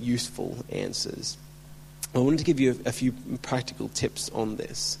give useful answers? I wanted to give you a few practical tips on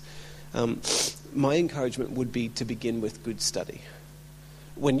this. My encouragement would be to begin with good study.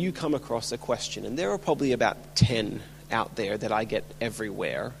 When you come across a question, and there are probably about 10 out there that I get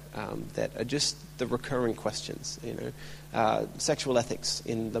everywhere that are just the recurring questions, sexual ethics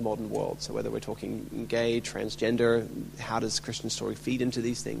in the modern world. So whether we're talking gay, transgender, how does Christian story feed into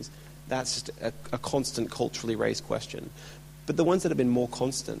these things? That's just a constant culturally raised question. But the ones that have been more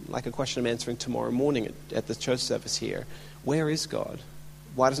constant, like a question I'm answering tomorrow morning at the church service here, where is God?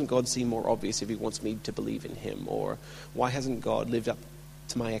 Why doesn't God seem more obvious if he wants me to believe in him? Or why hasn't God lived up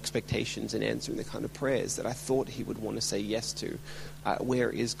to my expectations in answering the kind of prayers that I thought he would want to say yes to? where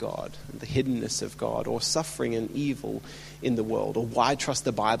is God, the hiddenness of God, or suffering and evil in the world, or why trust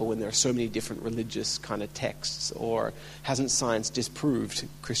the Bible when there are so many different religious kind of texts, or hasn't science disproved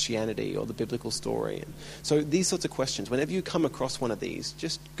Christianity or the biblical story? And so these sorts of questions, whenever you come across one of these,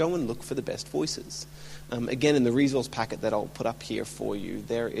 just go and look for the best voices. Again, in the resource packet that I'll put up here for you,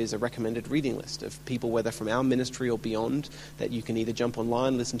 there is a recommended reading list of people, whether from our ministry or beyond, that you can either jump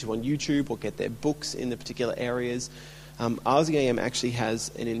online, listen to on YouTube, or get their books in the particular areas. RZAM actually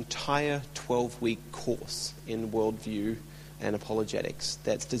has an entire 12-week course in worldview and apologetics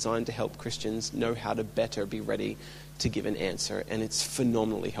that's designed to help Christians know how to better be ready to give an answer, and it's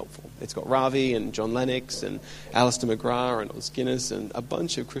phenomenally helpful. It's got Ravi and John Lennox and Alistair McGrath and Os Guinness and a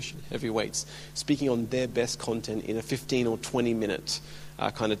bunch of Christian heavyweights speaking on their best content in a 15 or 20-minute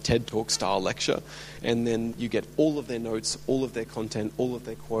kind of TED Talk style lecture, and then you get all of their notes, all of their content, all of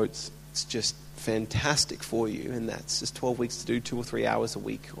their quotes. It's just fantastic for you, and that's just 12 weeks to do 2 or 3 hours a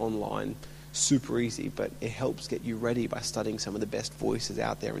week online. Super easy, but it helps get you ready by studying some of the best voices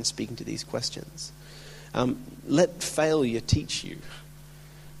out there and speaking to these questions. Let failure teach you.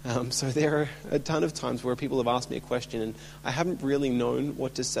 So there are a ton of times where people have asked me a question and I haven't really known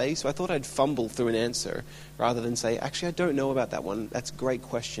what to say, so I thought I'd fumble through an answer rather than say, actually, I don't know about that one. That's a great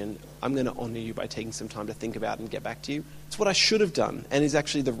question. I'm going to honor you by taking some time to think about it and get back to you. It's what I should have done and is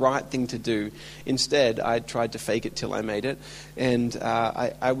actually the right thing to do. Instead, I tried to fake it till I made it, and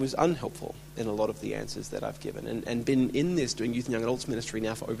I was unhelpful in a lot of the answers that I've given. And been in this, doing youth and young adults ministry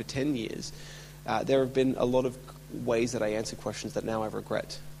now for over 10 years, there have been a lot of ways that I answer questions that now I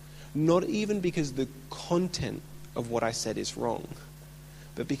regret. Not even because the content of what I said is wrong,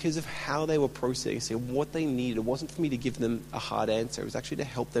 but because of how they were processing, what they needed. It wasn't for me to give them a hard answer. It was actually to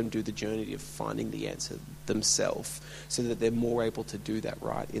help them do the journey of finding the answer themselves so that they're more able to do that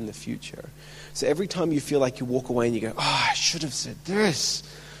right in the future. So every time you feel like you walk away and you go, oh, I should have said this,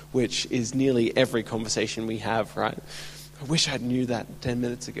 which is nearly every conversation we have, right? I wish I knew that 10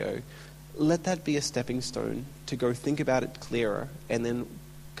 minutes ago. Let that be a stepping stone to go think about it clearer and then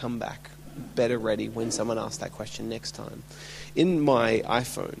come back better ready when someone asks that question next time. In my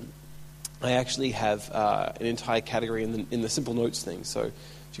iPhone, I actually have an entire category in the simple notes thing. So if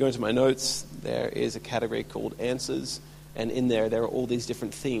you go into my notes, there is a category called answers, and in there are all these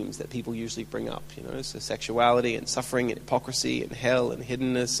different themes that people usually bring up, so sexuality and suffering and hypocrisy and hell and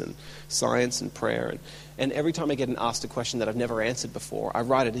hiddenness and science and prayer. And every time I get asked a question that I've never answered before, I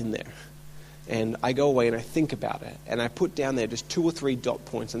write it in there. And I go away and I think about it. And I put down there just 2 or 3 dot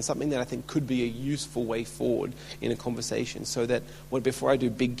points on something that I think could be a useful way forward in a conversation, so that before I do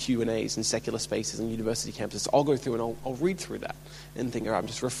big Q&As in secular spaces and university campuses, I'll go through and I'll read through that and think, all right, I'm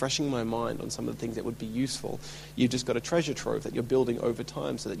just refreshing my mind on some of the things that would be useful. You've just got a treasure trove that you're building over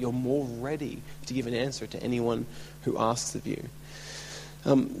time so that you're more ready to give an answer to anyone who asks of you.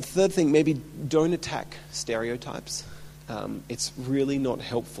 Third thing, maybe don't attack stereotypes. It's really not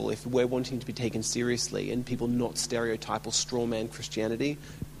helpful if we're wanting to be taken seriously and people not stereotype or strawman Christianity.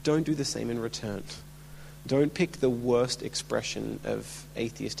 Don't do the same in return. Don't pick the worst expression of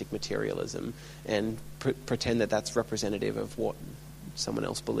atheistic materialism and pretend that that's representative of what someone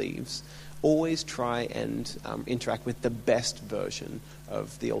else believes. Always try and interact with the best version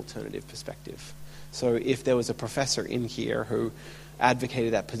of the alternative perspective. So if there was a professor in here who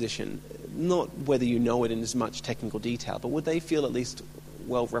advocated that position, not whether you know it in as much technical detail, but would they feel at least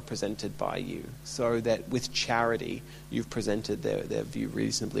well represented by you, so that with charity you've presented their view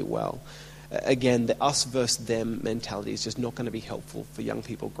reasonably well. Again, the us versus them mentality is just not going to be helpful for young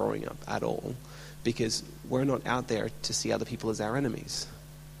people growing up at all, because we're not out there to see other people as our enemies.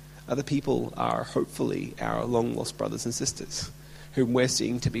 Other people are hopefully our long-lost brothers and sisters, whom we're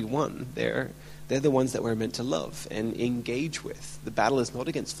seeing to be one. They're the ones that we're meant to love and engage with. The battle is not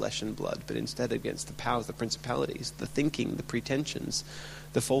against flesh and blood, but instead against the powers, the principalities, the thinking, the pretensions,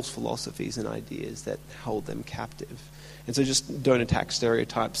 the false philosophies and ideas that hold them captive. And so just don't attack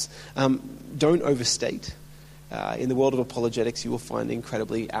stereotypes. Don't overstate. In the world of apologetics, you will find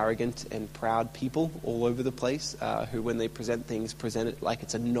incredibly arrogant and proud people all over the place who, when they present things, present it like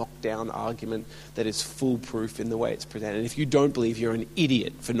it's a knockdown argument that is foolproof in the way it's presented. And if you don't believe, you're an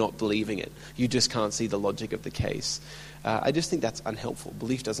idiot for not believing it. You just can't see the logic of the case. I just think that's unhelpful.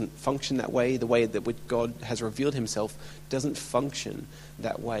 Belief doesn't function that way. The way that which God has revealed himself doesn't function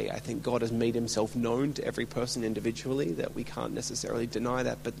that way. I think God has made himself known to every person individually, that we can't necessarily deny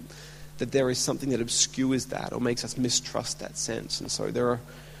that, but that there is something that obscures that or makes us mistrust that sense. And so there are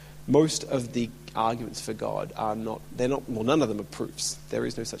Most of the arguments for God are not, none of them are proofs. There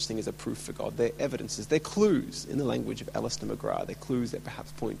is no such thing as a proof for God. They're evidences. They're clues, in the language of Alistair McGrath. They're clues that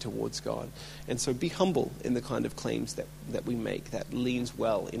perhaps point towards God. And so be humble in the kind of claims that we make that leans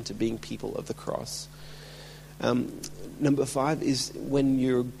well into being people of the cross. Number 5 is when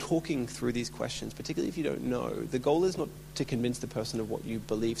you're talking through these questions, particularly if you don't know, the goal is not to convince the person of what you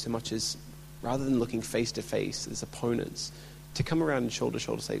believe so much as, rather than looking face to face as opponents, to come around and shoulder to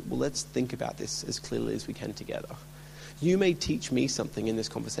shoulder say, well, let's think about this as clearly as we can together. You may teach me something in this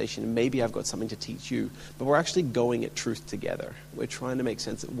conversation, and maybe I've got something to teach you, but we're actually going at truth together. We're trying to make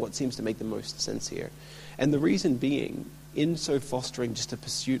sense of what seems to make the most sense here. And the reason being, in so fostering just a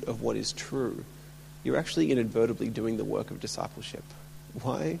pursuit of what is true, you're actually inadvertently doing the work of discipleship.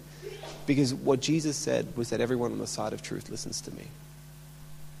 Why? Because what Jesus said was that everyone on the side of truth listens to me.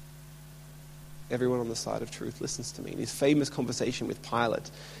 Everyone on the side of truth listens to me. In his famous conversation with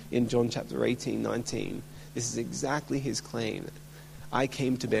Pilate in John chapter 18, 19, this is exactly his claim. I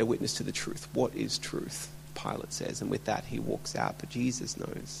came to bear witness to the truth. What is truth? Pilate says, and with that he walks out. But Jesus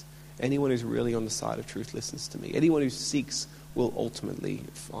knows. Anyone who's really on the side of truth listens to me. Anyone who seeks will ultimately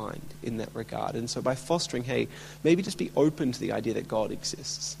find in that regard. And so by fostering, hey, maybe just be open to the idea that God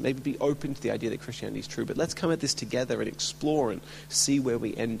exists. Maybe be open to the idea that Christianity is true. But let's come at this together and explore and see where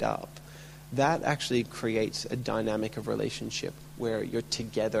we end up. That actually creates a dynamic of relationship where you're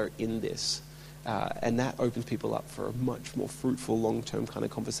together in this. And that opens people up for much more fruitful, long-term kind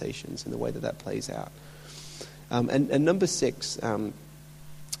of conversations in the way that plays out. And number 6,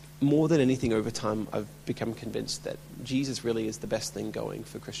 more than anything over time, I've become convinced that Jesus really is the best thing going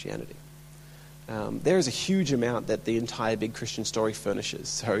for Christianity. There is a huge amount that the entire big Christian story furnishes.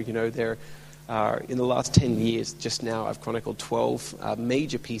 So, there are, in the last 10 years, just now, I've chronicled 12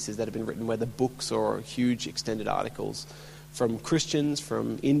 major pieces that have been written, whether books or huge extended articles, from Christians,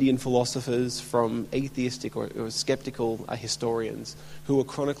 from Indian philosophers, from atheistic or skeptical historians, who are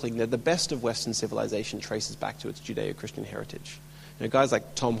chronicling that the best of Western civilization traces back to its Judeo-Christian heritage. Guys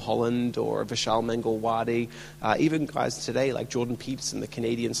like Tom Holland or Vishal Mangalwadi, even guys today like Jordan Peterson, the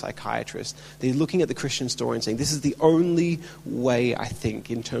Canadian psychiatrist, they're looking at the Christian story and saying, this is the only way, I think,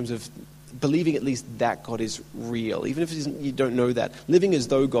 in terms of believing at least that God is real. Even if you don't know that, living as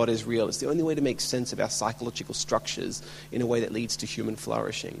though God is real, it's the only way to make sense of our psychological structures in a way that leads to human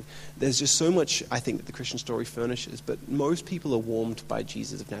flourishing. There's just so much, I think, that the Christian story furnishes, but most people are warmed by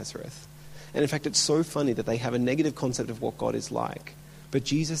Jesus of Nazareth. And in fact, it's so funny that they have a negative concept of what God is like. But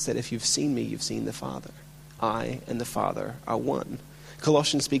Jesus said, if you've seen me, you've seen the Father. I and the Father are one.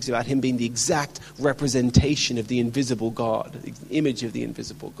 Colossians speaks about him being the exact representation of the invisible God, the image of the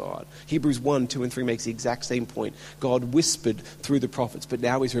invisible God. Hebrews 1, 2, and 3 makes the exact same point. God whispered through the prophets, but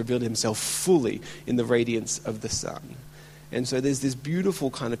now he's revealed himself fully in the radiance of the Son. And so there's this beautiful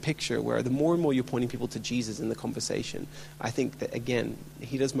kind of picture where the more and more you're pointing people to Jesus in the conversation, I think that, again,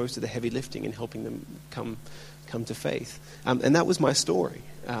 he does most of the heavy lifting in helping them come to faith. And that was my story.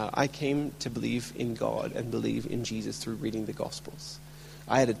 I came to believe in God and believe in Jesus through reading the Gospels.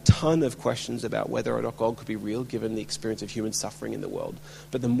 I had a ton of questions about whether or not God could be real given the experience of human suffering in the world.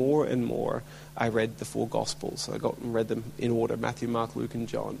 But the more and more I read the 4 Gospels, I got and read them in order, Matthew, Mark, Luke, and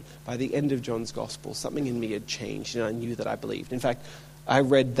John. By the end of John's Gospel, something in me had changed and I knew that I believed. In fact, I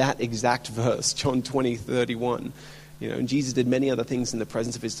read that exact verse, John 20:31. And Jesus did many other things in the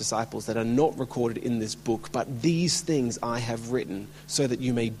presence of his disciples that are not recorded in this book, but these things I have written so that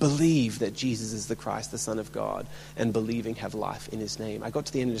you may believe that Jesus is the Christ, the Son of God, and believing have life in his name. I got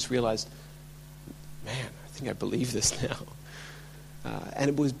to the end and just realized, man, I think I believe this now. And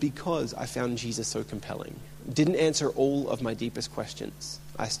it was because I found Jesus so compelling. Didn't answer all of my deepest questions.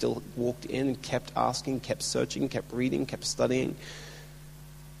 I still walked in and kept asking, kept searching, kept reading, kept studying.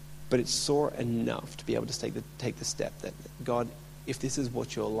 But it saw enough to be able to take the step that, God, if this is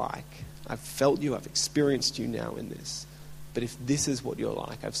what you're like, I've felt you, I've experienced you now in this, but if this is what you're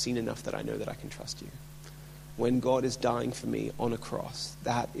like, I've seen enough that I know that I can trust you. When God is dying for me on a cross,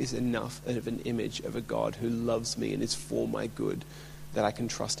 that is enough of an image of a God who loves me and is for my good, that I can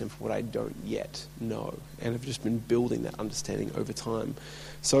trust him for what I don't yet know. And I've just been building that understanding over time.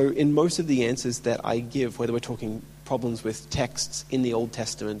 So in most of the answers that I give, whether we're talking problems with texts in the Old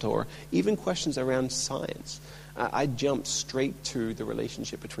Testament or even questions around science, I jump straight to the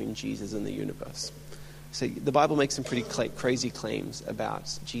relationship between Jesus and the universe. So the Bible makes some pretty crazy claims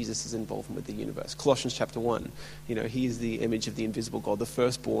about Jesus' involvement with the universe. Colossians chapter 1, he is the image of the invisible God, the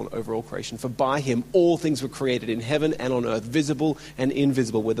firstborn over all creation. For by him all things were created in heaven and on earth, visible and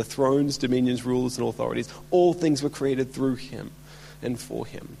invisible, whether thrones, dominions, rulers, and authorities. All things were created through him and for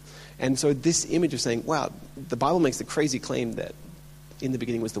him. And so this image of saying, wow, the Bible makes the crazy claim that In the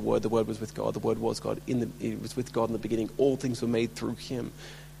beginning was the Word was with God, the Word was God, it was with God in the beginning, all things were made through him.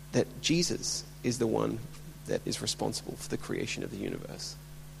 That Jesus is the one that is responsible for the creation of the universe.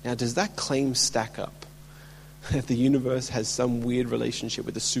 Now, does that claim stack up? That the universe has some weird relationship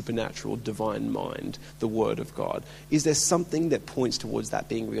with the supernatural divine mind, the Word of God? Is there something that points towards that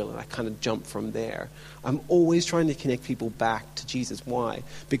being real? And I kind of jump from there. I'm always trying to connect people back to Jesus. Why?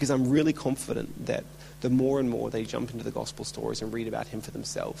 Because I'm really confident that the more and more they jump into the gospel stories and read about him for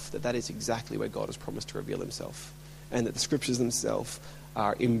themselves, that is exactly where God has promised to reveal himself. And that the scriptures themselves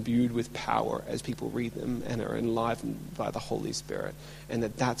are imbued with power as people read them and are enlivened by the Holy Spirit, and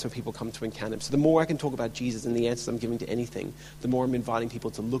that's where people come to encounter him. So the more I can talk about Jesus and the answers I'm giving to anything, the more I'm inviting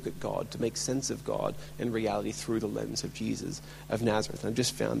people to look at God, to make sense of God and reality through the lens of Jesus of Nazareth. And I've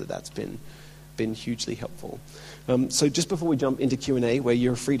just found that that's been hugely helpful. So just before we jump into Q&A, where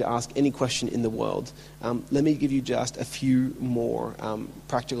you're free to ask any question in the world, let me give you just a few more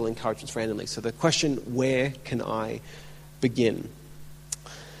practical encouragements randomly. So the question, where can I begin?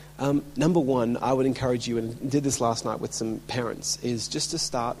 Number one, I would encourage you, and did this last night with some parents, is just to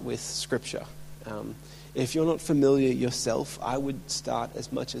start with Scripture. If you're not familiar yourself, I would start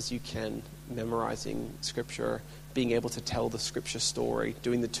as much as you can memorizing Scripture, being able to tell the Scripture story,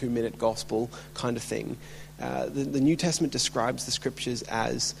 doing the 2-minute gospel kind of thing. The New Testament describes the Scriptures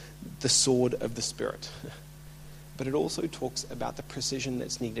as the sword of the Spirit. But it also talks about the precision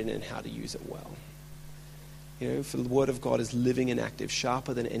that's needed and how to use it well. For the Word of God is living and active,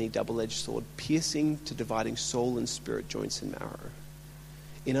 sharper than any double-edged sword, piercing to dividing soul and spirit, joints and marrow.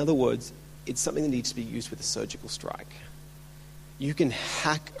 In other words, it's something that needs to be used with a surgical strike. You can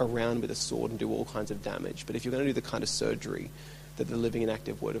hack around with a sword and do all kinds of damage, but if you're going to do the kind of surgery that the living and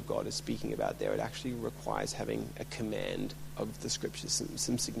active Word of God is speaking about there, it actually requires having a command of the Scriptures,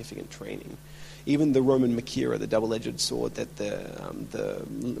 some significant training. Even the Roman machaira, the double-edged sword that the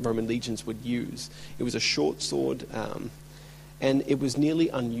Roman legions would use, it was a short sword, and it was nearly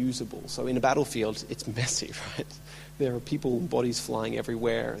unusable. So in a battlefield, it's messy, right? There are people and bodies flying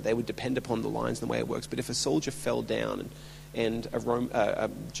everywhere. They would depend upon the lines and the way it works. But if a soldier fell down and a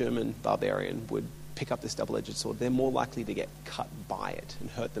German barbarian would pick up this double-edged sword, they're more likely to get cut by it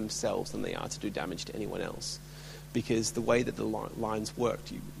and hurt themselves than they are to do damage to anyone else. Because the way that the lines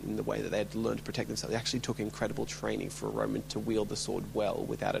worked, in the way that they had to learn to protect themselves, it actually took incredible training for a Roman to wield the sword well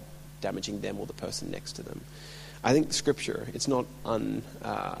without it damaging them or the person next to them. I think Scripture, it's not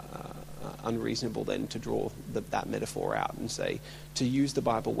unreasonable then to draw that metaphor out and say to use the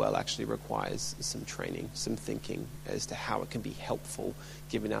Bible well actually requires some training, some thinking as to how it can be helpful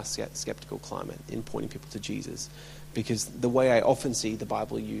given our skeptical climate in pointing people to Jesus. Because the way I often see the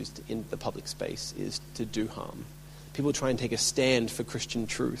Bible used in the public space is to do harm. People try and take a stand for Christian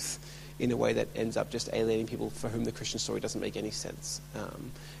truth in a way that ends up just alienating people for whom the Christian story doesn't make any sense.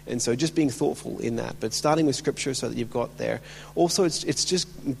 And so just being thoughtful in that, but starting with Scripture so that you've got there. Also, it's just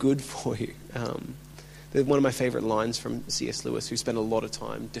good for you. One of my favorite lines from C.S. Lewis, who spent a lot of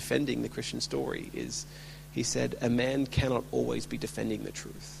time defending the Christian story, is he said, "A man cannot always be defending the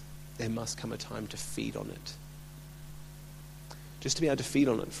truth. There must come a time to feed on it." Just to be able to feed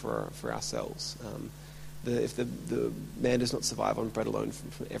on it for ourselves. If the man does not survive on bread alone,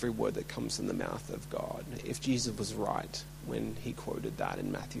 from every word that comes from the mouth of God. If Jesus was right when he quoted that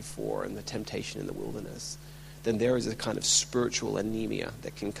in Matthew 4 and the temptation in the wilderness, then there is a kind of spiritual anemia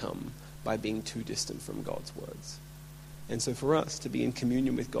that can come by being too distant from God's words. And so for us to be in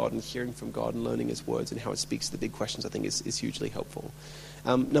communion with God and hearing from God and learning his words and how it speaks to the big questions, I think is hugely helpful.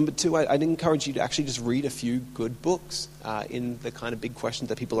 Number two, I'd encourage you to actually just read a few good books in the kind of big questions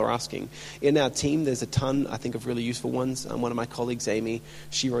that people are asking. In our team, there's a ton, I think, of really useful ones. One of my colleagues, Amy,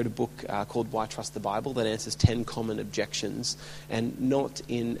 she wrote a book called Why Trust the Bible that answers 10 common objections, and not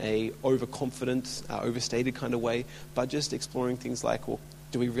in a overconfident, overstated kind of way, but just exploring things like, well,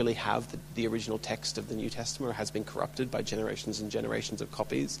 do we really have the original text of the New Testament, or has been corrupted by generations and generations of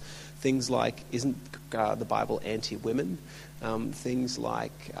copies? Things like, isn't the Bible anti-women? Things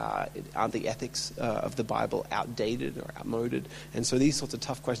like, aren't the ethics of the Bible outdated or outmoded? And so these sorts of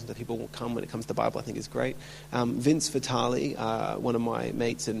tough questions that people will come when it comes to the Bible, I think is great. Vince Vitale, one of my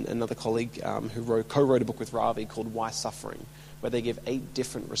mates and another colleague who co-wrote a book with Ravi called Why Suffering, where they give 8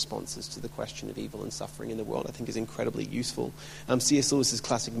 different responses to the question of evil and suffering in the world, I think is incredibly useful. C.S. Lewis's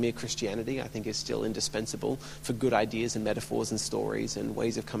classic Mere Christianity, I think, is still indispensable for good ideas and metaphors and stories and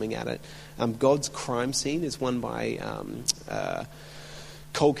ways of coming at it. God's Crime Scene is one by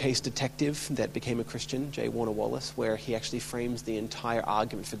cold case detective that became a Christian, J. Warner Wallace, where he actually frames the entire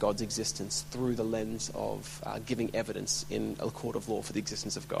argument for God's existence through the lens of giving evidence in a court of law for the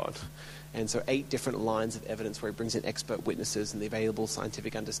existence of God. And so 8 different lines of evidence where he brings in expert witnesses and the available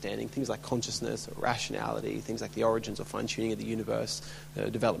scientific understanding, things like consciousness or rationality, things like the origins or fine-tuning of the universe, the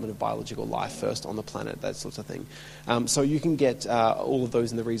development of biological life first on the planet, that sort of thing. So you can get all of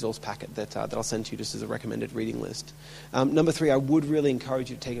those in the resource packet that I'll send to you just as a recommended reading list. Number 3, I would really encourage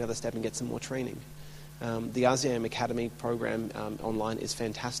you to take another step and get some more training. The RZIM Academy program online is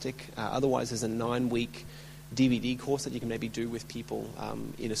fantastic. Otherwise, there's a 9-week DVD course that you can maybe do with people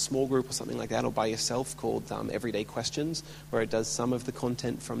in a small group or something like that, or by yourself, called Everyday Questions, where it does some of the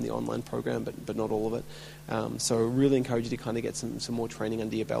content from the online program, but not all of it. So I really encourage you to kind of get some more training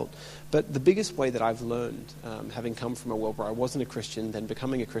under your belt. But the biggest way that I've learned, having come from a world where I wasn't a Christian, then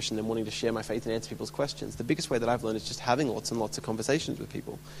becoming a Christian, then wanting to share my faith and answer people's questions, the biggest way that I've learned is just having lots and lots of conversations with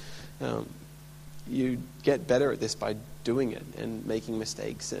people. You get better at this by doing it and making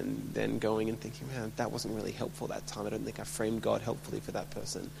mistakes and then going and thinking, man, that wasn't really helpful that time. I don't think I framed God helpfully for that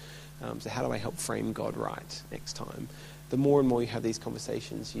person. So how do I help frame God right next time? The more and more you have these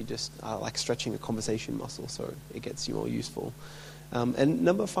conversations, you just are like stretching a conversation muscle, so it gets you more useful. And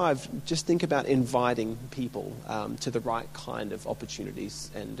number 5, just think about inviting people to the right kind of opportunities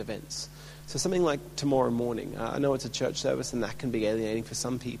and events. So something like tomorrow morning, I know it's a church service and that can be alienating for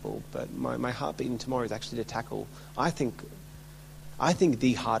some people, but my heartbeat in tomorrow is actually to tackle, I think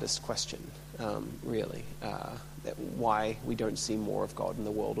the hardest question, really, why we don't see more of God in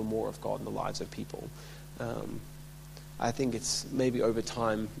the world or more of God in the lives of people. I think it's maybe over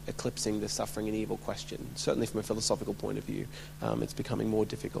time eclipsing the suffering and evil question. Certainly from a philosophical point of view, it's becoming more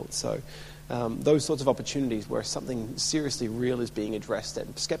difficult. So those sorts of opportunities where something seriously real is being addressed,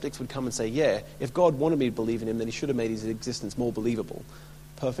 that skeptics would come and say, yeah, if God wanted me to believe in him, then he should have made his existence more believable.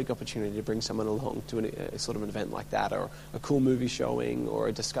 Perfect opportunity to bring someone along to a sort of an event like that, or a cool movie showing, or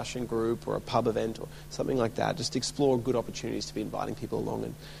a discussion group, or a pub event, or something like that. Just explore good opportunities to be inviting people along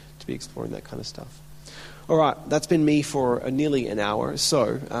and to be exploring that kind of stuff. All right, that's been me for nearly an hour.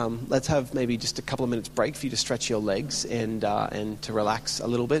 So let's have maybe just a couple of minutes break for you to stretch your legs and to relax a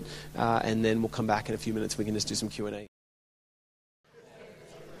little bit, and then we'll come back in a few minutes. We can just do some Q&A.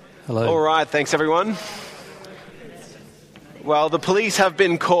 Hello. All right, thanks everyone. Well, the police have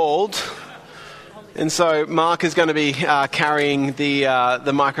been called, and so Mark is going to be carrying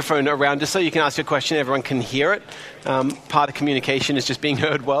the microphone around just so you can ask your question. Everyone can hear it. Part of communication is just being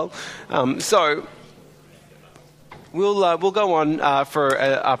heard well. So we'll go on for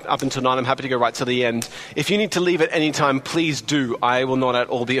up until 9. I'm happy to go right to the end. If you need to leave at any time, please do. I will not at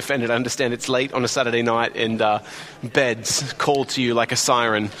all be offended. I understand it's late on a Saturday night and beds call to you like a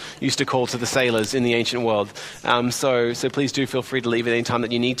siren used to call to the sailors in the ancient world. So please do feel free to leave at any time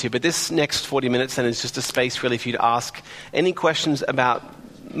that you need to. But this next 40 minutes then is just a space really for you to ask any questions about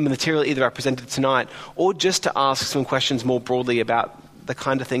material either I presented tonight, or just to ask some questions more broadly about the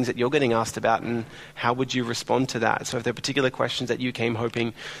kind of things that you're getting asked about and how would you respond to that. So if there are particular questions that you came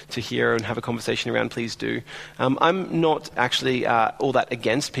hoping to hear and have a conversation around, please do. I'm not actually all that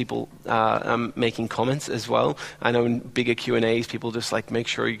against people making comments as well. I know in bigger Q&As, people just like make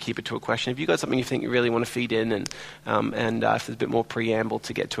sure you keep it to a question. If you've got something you think you really want to feed in and if there's a bit more preamble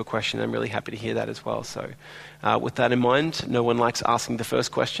to get to a question, I'm really happy to hear that as well. So with that in mind, no one likes asking the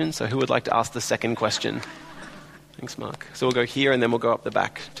first question, so who would like to ask the second question? Thanks, Mark. So we'll go here and then we'll go up the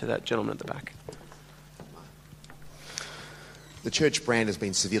back to that gentleman at the back. The church brand has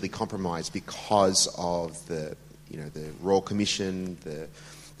been severely compromised because of the Royal Commission,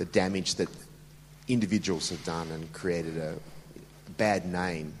 the damage that individuals have done and created a bad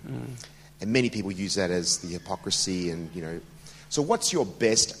name. And many people use that as the hypocrisy and, So what's your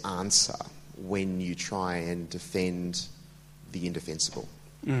best answer when you try and defend the indefensible?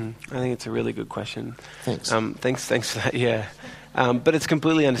 I think it's a really good question. Thanks. Thanks for that, yeah. But it's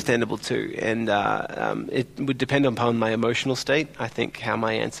completely understandable too. And it would depend upon my emotional state, I think, how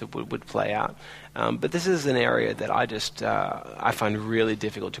my answer would play out. But this is an area that I find really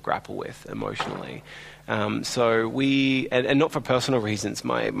difficult to grapple with emotionally. So and not for personal reasons.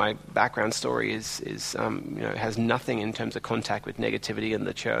 My background story has nothing in terms of contact with negativity in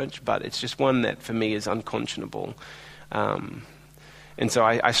the church, but it's just one that for me is unconscionable. And so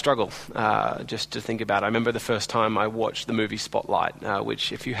I struggle just to think about it. I remember the first time I watched the movie Spotlight,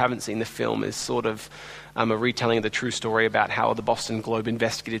 which, if you haven't seen the film, is sort of a retelling of the true story about how the Boston Globe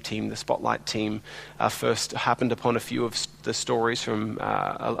investigative team, the Spotlight team, first happened upon a few of the stories from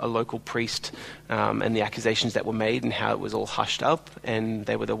a local priest and the accusations that were made and how it was all hushed up. And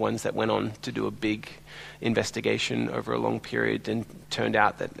they were the ones that went on to do a big investigation over a long period, and turned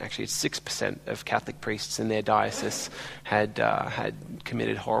out that actually 6% of Catholic priests in their diocese had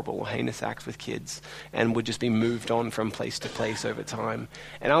committed horrible or heinous acts with kids and would just be moved on from place to place over time.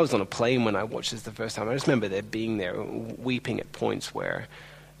 And I was on a plane when I watched this the first time. I just remember there being there weeping at points where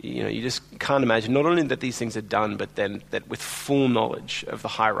you just can't imagine not only that these things are done, but then that with full knowledge of the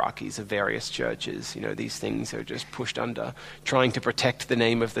hierarchies of various churches, these things are just pushed under, trying to protect the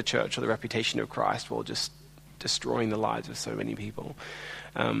name of the church or the reputation of Christ while just destroying the lives of so many people.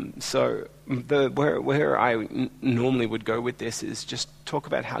 So where I normally would go with this is just talk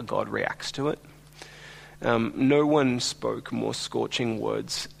about how God reacts to it. No one spoke more scorching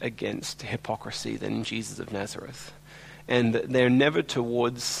words against hypocrisy than Jesus of Nazareth. And they're never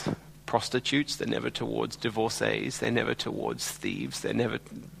towards prostitutes, they're never towards divorcees, they're never towards thieves,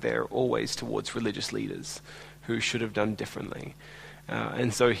 they're always towards religious leaders who should have done differently.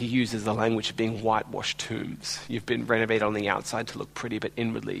 And so he uses the language of being whitewashed tombs. You've been renovated on the outside to look pretty, but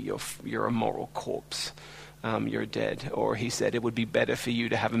inwardly you're a moral corpse. You're dead. Or he said it would be better for you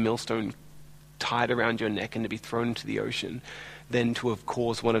to have a millstone tied around your neck and to be thrown into the ocean than to have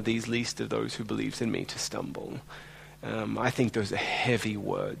caused one of these least of those who believes in me to stumble. I think those are heavy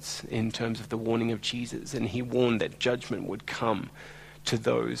words in terms of the warning of Jesus. And he warned that judgment would come to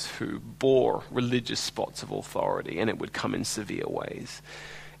those who bore religious spots of authority, and it would come in severe ways.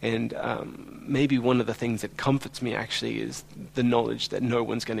 And maybe one of the things that comforts me actually is the knowledge that no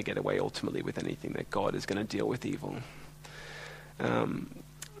one's going to get away ultimately with anything, that God is going to deal with evil.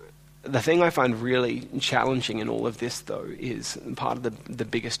 The thing I find really challenging in all of this, though, is part of the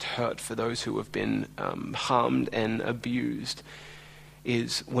biggest hurt for those who have been harmed and abused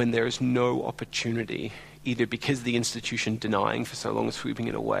is when there is no opportunity, either because the institution denying for so long is sweeping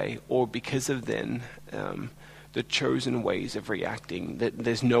it away, or because of then the chosen ways of reacting, that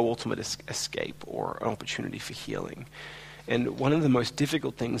there's no ultimate escape or an opportunity for healing. And one of the most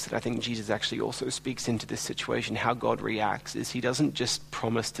difficult things that I think Jesus actually also speaks into this situation, how God reacts, is he doesn't just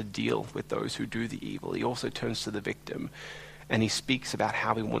promise to deal with those who do the evil. He also turns to the victim and he speaks about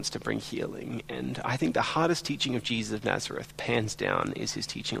how he wants to bring healing. And I think the hardest teaching of Jesus of Nazareth, hands down, is his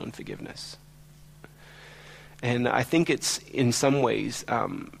teaching on forgiveness. And I think it's, in some ways,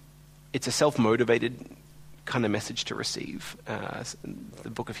 it's a self-motivated kind of message to receive. The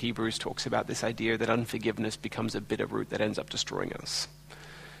book of Hebrews talks about this idea that unforgiveness becomes a bitter root that ends up destroying us.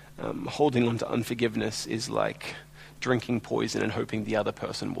 Holding on to unforgiveness is like drinking poison and hoping the other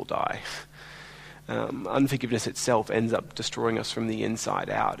person will die. Unforgiveness itself ends up destroying us from the inside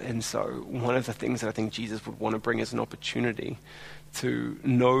out. And so one of the things that I think Jesus would want to bring as an opportunity to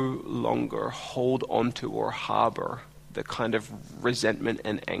no longer hold onto or harbor the kind of resentment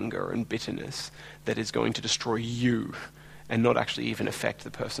and anger and bitterness that is going to destroy you and not actually even affect the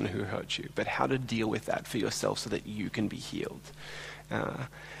person who hurt you, but how to deal with that for yourself so that you can be healed.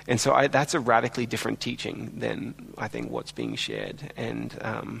 And so that's a radically different teaching than I think what's being shared.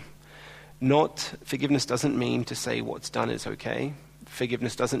 And forgiveness doesn't mean to say what's done is okay.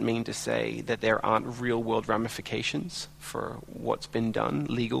 Forgiveness doesn't mean to say that there aren't real-world ramifications for what's been done,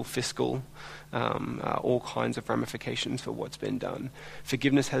 legal, fiscal, all kinds of ramifications for what's been done.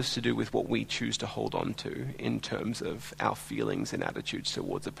 Forgiveness has to do with what we choose to hold on to in terms of our feelings and attitudes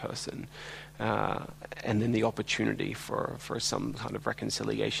towards a person. And then the opportunity for some kind of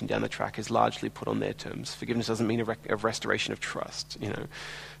reconciliation down the track is largely put on their terms. Forgiveness doesn't mean a restoration of trust,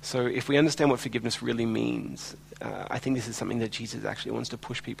 So if we understand what forgiveness really means, I think this is something that Jesus actually wants to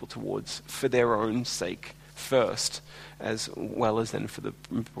push people towards for their own sake first, as well as then for the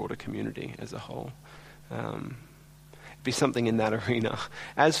broader community as a whole. Be something in that arena.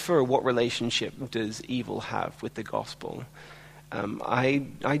 As for what relationship does evil have with the gospel,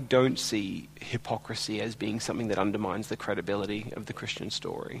 I don't see hypocrisy as being something that undermines the credibility of the Christian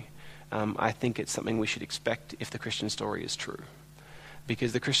story. I think it's something we should expect if the Christian story is true.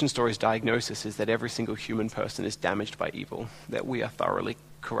 Because the Christian story's diagnosis is that every single human person is damaged by evil, that we are thoroughly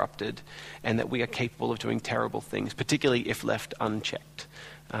corrupted, and that we are capable of doing terrible things, particularly if left unchecked.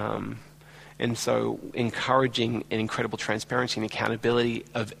 And so encouraging an incredible transparency and accountability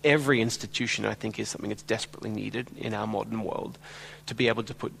of every institution, I think, is something that's desperately needed in our modern world, to be able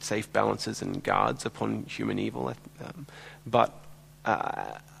to put safe balances and guards upon human evil. But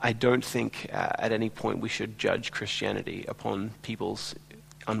I don't think at any point we should judge Christianity upon people's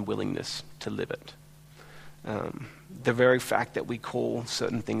unwillingness to live it. The very fact that we call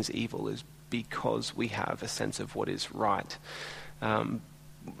certain things evil is because we have a sense of what is right.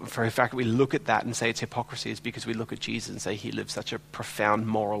 For the fact that we look at that and say it's hypocrisy is because we look at Jesus and say he lived such a profound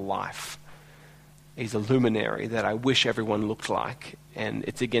moral life. He's a luminary that I wish everyone looked like, and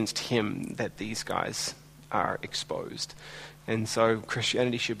it's against him that these guys are exposed. And so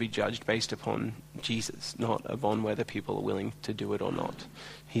Christianity should be judged based upon Jesus, not upon whether people are willing to do it or not.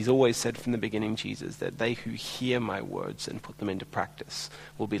 He's always said from the beginning, Jesus, that they who hear my words and put them into practice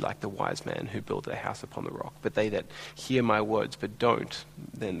will be like the wise man who built a house upon the rock. But they that hear my words but don't,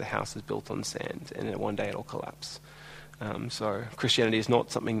 then the house is built on sand, and one day it'll collapse. So Christianity is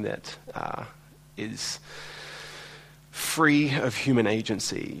not something that is free of human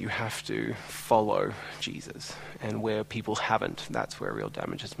agency. You have to follow Jesus. And where people haven't, that's where real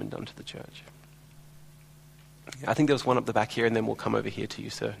damage has been done to the church. I think there was one up the back here, and then we'll come over here to you,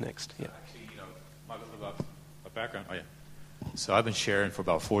 sir, next. Yeah. Actually, my background. Oh, yeah. So I've been sharing for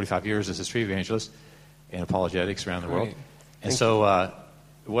about 45 years as a street evangelist in apologetics around the world. And so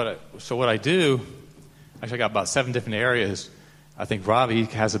what I do, actually I got about 7 different areas. I think Ravi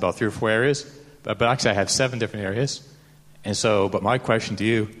has about 3 or 4 areas, but actually I have 7 different areas. And so, but my question to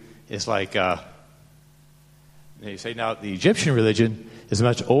you is like, you say now the Egyptian religion is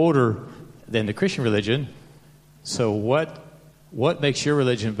much older than the Christian religion. So what makes your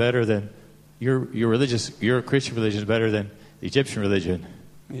religion better than your Christian religion better than the Egyptian religion?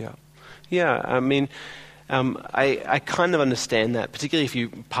 Yeah. I mean, I kind of understand that, particularly if you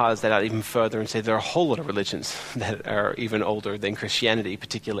parse that out even further and say there are a whole lot of religions that are even older than Christianity,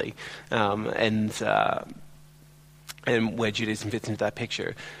 particularly, and where Judaism fits into that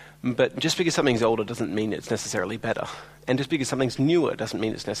picture. But just because something's older doesn't mean it's necessarily better. And just because something's newer doesn't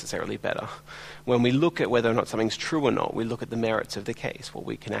mean it's necessarily better. When we look at whether or not something's true or not, we look at the merits of the case, what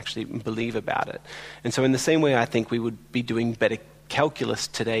we can actually believe about it. And so in the same way, I think we would be doing better calculus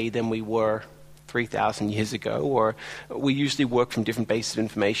today than we were 3,000 years ago, or we usually work from different bases of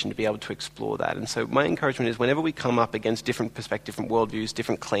information to be able to explore that. And so my encouragement is whenever we come up against different perspectives, different worldviews,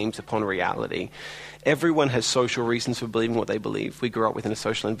 different claims upon reality, everyone has social reasons for believing what they believe. We grew up within a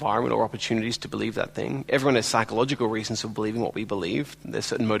social environment or opportunities to believe that thing. Everyone has psychological reasons for believing what we believe. There's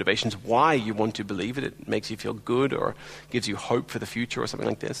certain motivations why you want to believe it. It makes you feel good or gives you hope for the future or something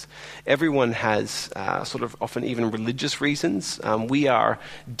like this. Everyone has sort of often even religious reasons. We are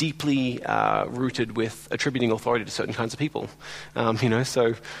deeply rooted with attributing authority to certain kinds of people.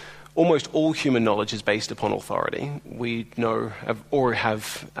 So almost all human knowledge is based upon authority. We know or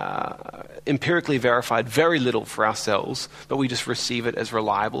have empirically verified very little for ourselves, but we just receive it as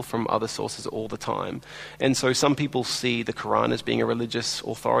reliable from other sources all the time. And so some people see the Quran as being a religious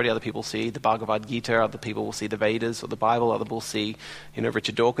authority. Other people see the Bhagavad Gita. Other people will see the Vedas or the Bible. Other people will see,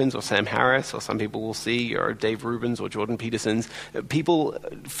 Richard Dawkins or Sam Harris, or some people will see Dave Rubens or Jordan Peterson's. People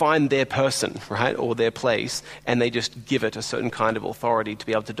find their person, right, or their place, and they just give it a certain kind of authority to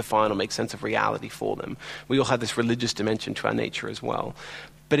be able to define or make sense of reality for them. We all have this religious dimension to our nature as well.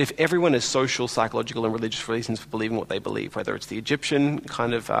 But if everyone has social, psychological, and religious reasons for believing what they believe, whether it's the Egyptian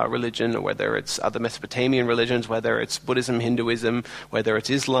kind of religion, or whether it's other Mesopotamian religions, whether it's Buddhism, Hinduism, whether it's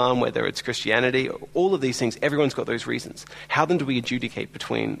Islam, whether it's Christianity, all of these things, everyone's got those reasons. How then do we adjudicate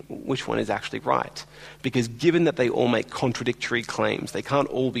between which one is actually right? Because given that they all make contradictory claims, they can't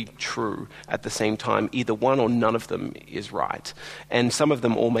all be true at the same time. Either one or none of them is right. And some of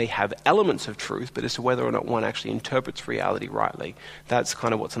them all may have elements of truth, but as to whether or not one actually interprets reality rightly, that's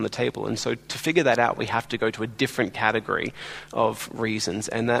kind of what's on the table. And so to figure that out, we have to go to a different category of reasons.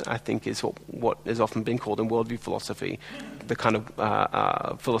 And that, I think, is what has often been called in worldview philosophy the kind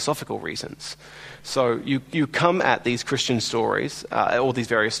of philosophical reasons. So you come at these Christian stories, all these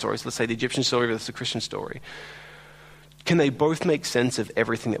various stories, let's say the Egyptian story versus the Christian story. Can they both make sense of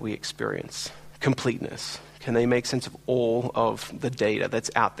everything that we experience? Completeness. Can they make sense of all of the data that's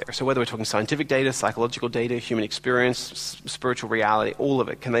out there? So whether we're talking scientific data, psychological data, human experience, spiritual reality, all of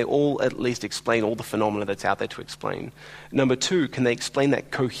it, can they all at least explain all the phenomena that's out there to explain? Number 2, can they explain that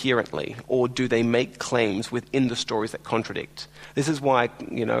coherently, or do they make claims within the stories that contradict? This is why,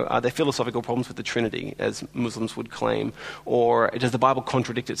 are there philosophical problems with the Trinity, as Muslims would claim, or does the Bible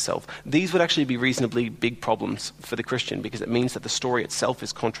contradict itself? These would actually be reasonably big problems for the Christian, because it means that the story itself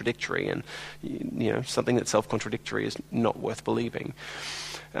is contradictory, and something that's self-contradictory is not worth believing.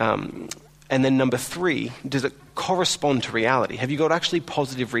 And then number 3, does it correspond to reality? Have you got actually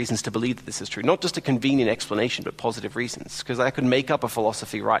positive reasons to believe that this is true? Not just a convenient explanation, but positive reasons. Because I could make up a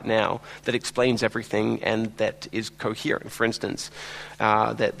philosophy right now that explains everything and that is coherent. For instance,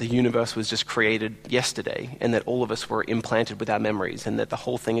 that the universe was just created yesterday and that all of us were implanted with our memories and that the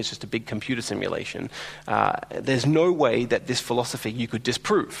whole thing is just a big computer simulation. There's no way that this philosophy you could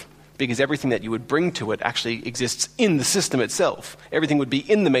disprove. because everything that you would bring to it actually exists in the system itself. Everything would be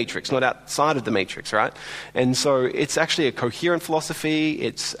in the matrix, not outside of the matrix, right? And so it's actually a coherent philosophy.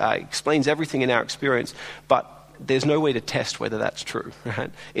 It explains everything in our experience, but there's no way to test whether that's true,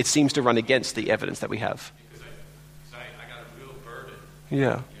 right? It seems to run against the evidence that we have. Because I got a real burden.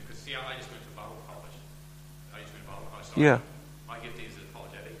 Yeah. Because see, I just went to Bible college. I just went to Bible college. So Yeah. my gift is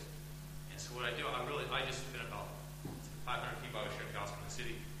apologetics. And so what I do, I just spent about 500 people I was sharing the gospel in the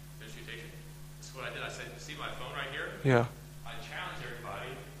city, dissertation. So what I did, I said, see my phone right here? Yeah. I challenge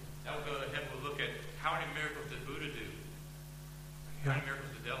everybody. That will go ahead and we'll look at how many miracles did Buddha do? How many miracles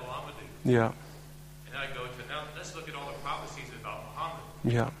did Dalai Lama do? Yeah. And then I go to, now let's look at all the prophecies about Muhammad.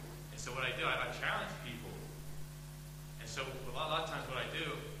 Yeah. And so what I do, I challenge people. And so a lot of times what I do,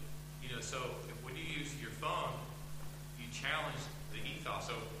 so when you use your phone, you challenge the ethos.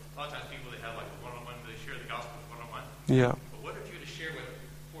 So a lot of times people, they have like a one-on-one, they share the gospel one-on-one. Yeah. But what if you were to share with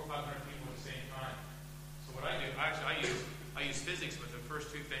 400 or 500 people at the same time? So what I do, I use physics with the first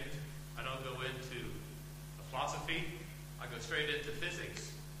two things. I don't go into philosophy. I go straight into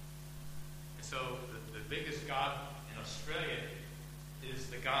physics. And so the biggest god in Australia is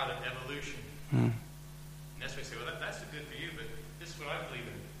the god of evolution. And that's why I say, well, that's good for you, but this is what I believe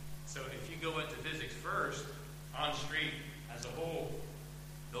in. So if you go into physics first, on street as a whole,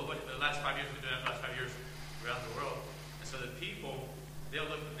 nobody, the last 5 years, we've been doing that the last 5 years around the world. And so the people, they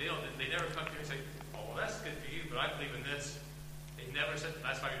never come to me and say, oh, well, that's good for you, but I believe in this. They never said, the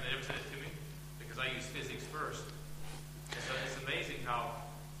last 5 years, they never said it to me because I use physics first. And so it's amazing how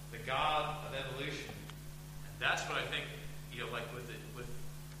the God of evolution, and that's what I think, like with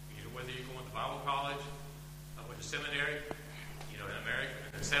whether you're going to Bible college, with a seminary, in America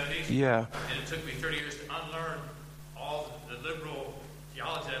in the 70s. Yeah. And it took me 30 years to unlearn all the liberal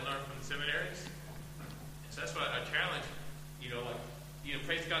theology I learned from the seminaries. And so that's what I challenge,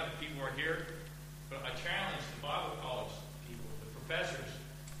 praise God that people are here, but I challenge the Bible college people, the professors,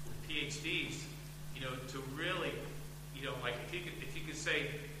 the PhDs, to really, like if you could say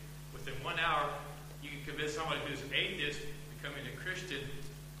within 1 hour you can convince somebody who's an atheist becoming a Christian,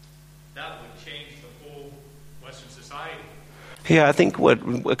 that would change the whole Western society. Yeah, I think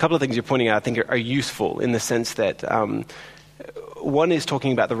a couple of things you're pointing out I think are useful in the sense that one is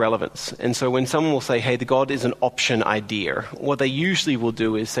talking about the relevance. And so when someone will say, hey, the God is an option idea, what they usually will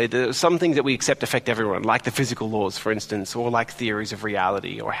do is say there are some things that we accept affect everyone, like the physical laws, for instance, or like theories of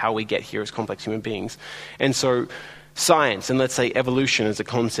reality, or how we get here as complex human beings. And so science, and let's say evolution as a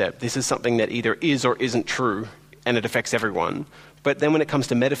concept, this is something that either is or isn't true, and it affects everyone. But then when it comes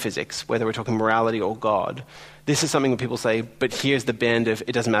to metaphysics, whether we're talking morality or God, this is something that people say, but here's the bend of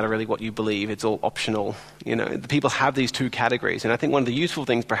it doesn't matter really what you believe, it's all optional. The people have these two categories. And I think one of the useful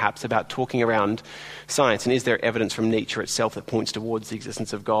things perhaps about talking around science, and is there evidence from nature itself that points towards the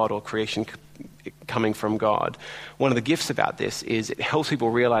existence of God or creation coming from God, one of the gifts about this is it helps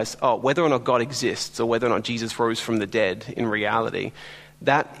people realize, whether or not God exists or whether or not Jesus rose from the dead in reality,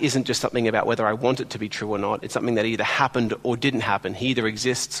 that isn't just something about whether I want it to be true or not. It's something that either happened or didn't happen. He either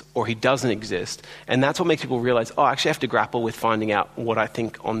exists or he doesn't exist. And that's what makes people realize, I actually have to grapple with finding out what I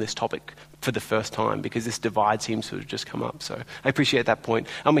think on this topic for the first time, because this divide seems to have just come up. So I appreciate that point.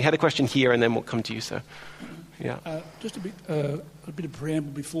 We had a question here, and then we'll come to you, sir. Yeah. Just a bit of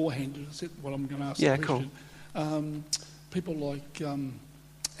preamble beforehand to set what I'm going to ask the question. Cool. People like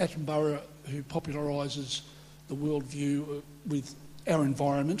Attenborough, who popularises the worldview with our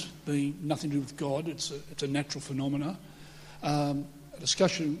environment being nothing to do with God, it's a natural phenomena. A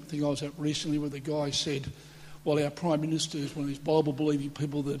discussion thing I was at recently where the guy said, well, our Prime Minister is one of these Bible-believing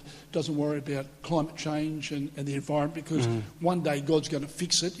people that doesn't worry about climate change and the environment because one day God's going to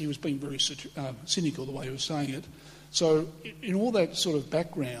fix it. He was being very cynical the way he was saying it. So in all that sort of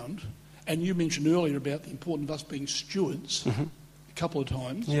background, and you mentioned earlier about the importance of us being stewards a couple of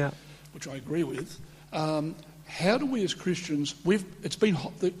times, which I agree with, how do we as Christians, it's been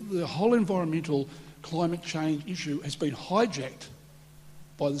the whole environmental climate change issue has been hijacked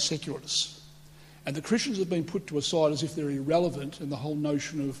by the secularists. And the Christians have been put to a side as if they're irrelevant, and the whole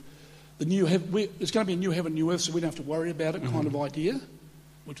notion of the new heaven, there's going to be a new heaven, new earth, so we don't have to worry about it kind of idea,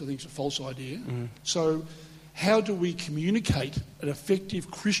 which I think is a false idea. So how do we communicate an effective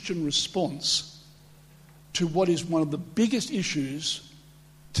Christian response to what is one of the biggest issues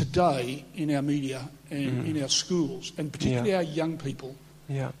today in our media and in our schools, and particularly our young people?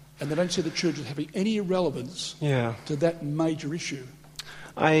 And they don't see the church as having any relevance to that major issue.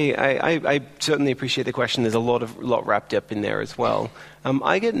 I certainly appreciate the question. There's a lot wrapped up in there as well.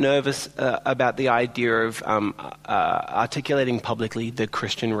 I get nervous about the idea of articulating publicly the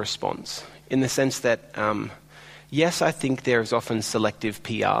Christian response, in the sense that Yes, I think there is often selective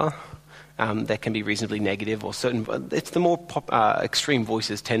PR that can be reasonably negative, or certain. It's the more extreme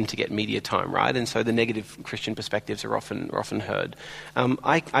voices tend to get media time, right? And so the negative Christian perspectives are often heard.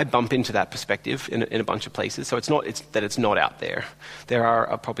 I bump into that perspective in a bunch of places. So it's not out there. There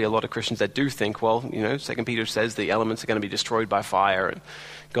are probably a lot of Christians that do think, well, 2 Peter says the elements are going to be destroyed by fire, and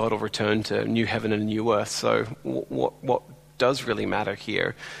God will return to new heaven and a new earth. So what does really matter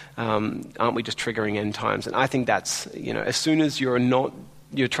here? Aren't we just triggering end times? And I think that's, as soon as you're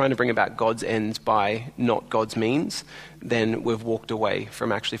trying to bring about God's ends by not God's means, then we've walked away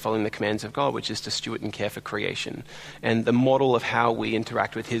from actually following the commands of God, which is to steward and care for creation. And the model of how we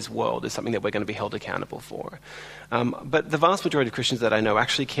interact with his world is something that we're going to be held accountable for. But the vast majority of Christians that I know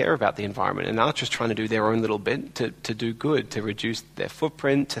actually care about the environment and aren't just trying to do their own little bit to do good, to reduce their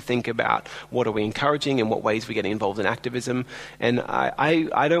footprint, to think about what are we encouraging and what ways we're getting involved in activism. And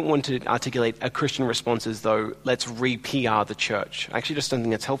I don't want to articulate a Christian response as though let's re-PR the church. I actually just don't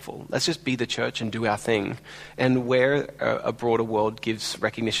think that's helpful. Let's just be the church and do our thing. And where a broader world gives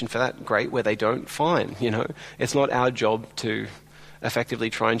recognition for that, great. Where they don't, fine. It's not our job to effectively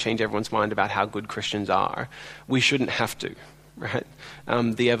try and change everyone's mind about how good Christians are. We shouldn't have to, right?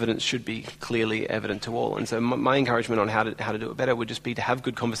 The evidence should be clearly evident to all. And so my encouragement on how to do it better would just be to have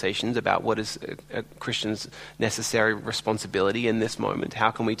good conversations about what is a Christian's necessary responsibility in this moment.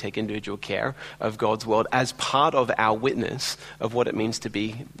 How can we take individual care of God's world as part of our witness of what it means to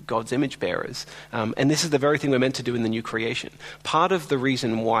be God's image bearers? And this is the very thing we're meant to do in the new creation. Part of the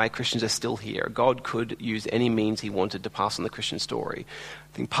reason why Christians are still here, God could use any means he wanted to pass on the Christian story.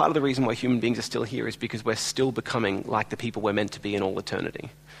 I think part of the reason why human beings are still here is because we're still becoming like the people we're meant to be in all eternity.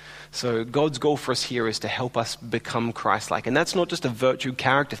 So God's goal for us here is to help us become Christ-like. And that's not just a virtue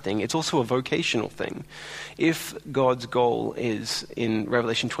character thing, it's also a vocational thing. If God's goal is, in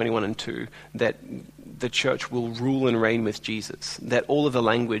Revelation 21 and 2, that the church will rule and reign with Jesus, that all of the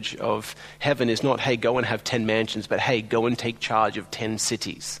language of heaven is not, hey, go and have 10 mansions, but hey, go and take charge of 10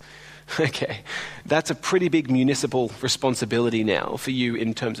 cities. Okay, that's a pretty big municipal responsibility now for you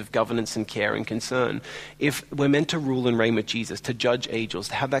in terms of governance and care and concern. If we're meant to rule and reign with Jesus, to judge angels,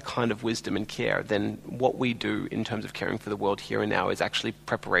 to have that kind of wisdom and care, then what we do in terms of caring for the world here and now is actually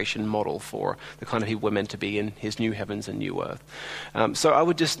preparation model for the kind of people we're meant to be in his new heavens and new earth. So I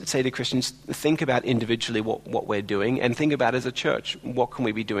would just say to Christians, think about individually what we're doing, and think about as a church, what can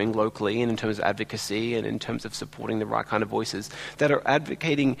we be doing locally and in terms of advocacy and in terms of supporting the right kind of voices that are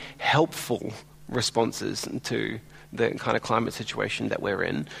advocating helpful responses to the kind of climate situation that we're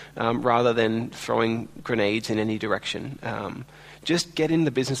in, rather than throwing grenades in any direction. Just get in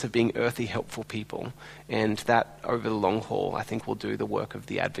the business of being earthy, helpful people, and that, over the long haul, I think will do the work of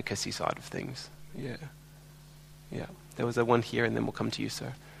the advocacy side of things. Yeah. There was one here, and then we'll come to you,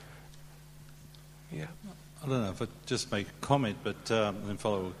 sir. Yeah. I don't know if I just make a comment, but then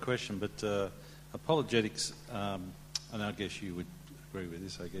follow a question. But apologetics, and I guess you would agree with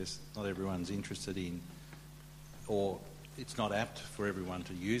this, I guess, not everyone's interested in, or it's not apt for everyone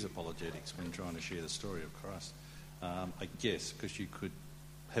to use apologetics when trying to share the story of Christ. I guess, because you could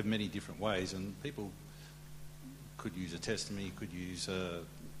have many different ways, and people could use a testimony, could use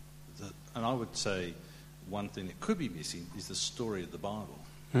and I would say one thing that could be missing is the story of the Bible.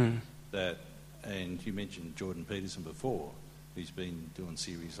 And you mentioned Jordan Peterson before, who's been doing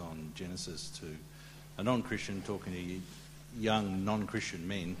series on Genesis to a non-Christian talking to young non-Christian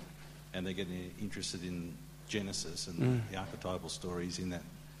men, and they're getting interested in Genesis and the archetypal stories in that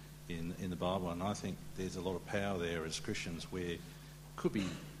in the Bible. And I think there's a lot of power there as Christians where could be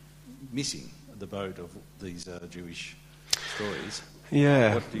missing the boat of these Jewish stories.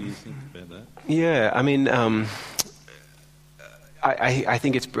 Yeah. What do you think about that? Yeah, I mean, I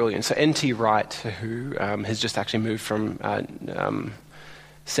think it's brilliant. So N.T. Wright, who has just actually moved from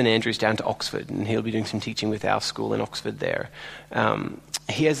St Andrews down to Oxford, and he'll be doing some teaching with our school in Oxford there.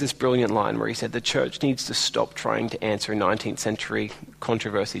 He has this brilliant line where he said the church needs to stop trying to answer 19th century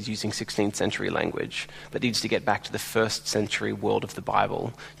controversies using 16th century language, but needs to get back to the first century world of the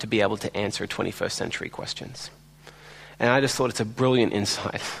Bible to be able to answer 21st century questions. And I just thought it's a brilliant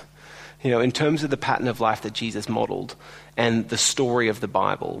insight. In terms of the pattern of life that Jesus modeled and the story of the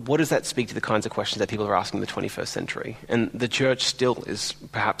Bible, what does that speak to the kinds of questions that people are asking in the 21st century? And the church still is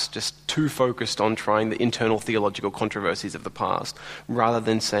perhaps just too focused on trying the internal theological controversies of the past, rather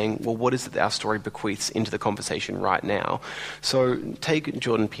than saying, well, what is it that our story bequeaths into the conversation right now? So take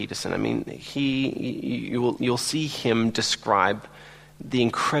Jordan Peterson. I mean, you'll see him describe the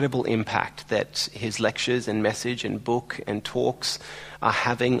incredible impact that his lectures and message and book and talks are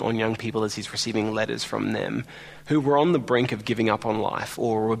having on young people as he's receiving letters from them who were on the brink of giving up on life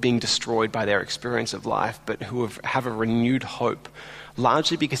or were being destroyed by their experience of life, but who have a renewed hope,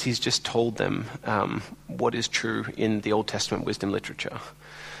 largely because he's just told them what is true in the Old Testament wisdom literature.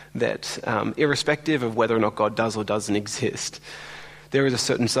 That irrespective of whether or not God does or doesn't exist, there is a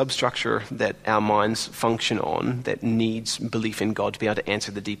certain substructure that our minds function on that needs belief in God to be able to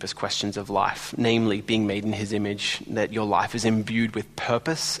answer the deepest questions of life, namely being made in his image, that your life is imbued with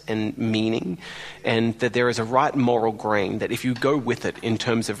purpose and meaning, and that there is a right moral grain that if you go with it in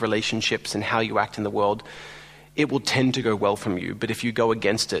terms of relationships and how you act in the world, it will tend to go well from you. But if you go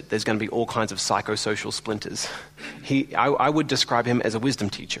against it, there's going to be all kinds of psychosocial splinters. I would describe him as a wisdom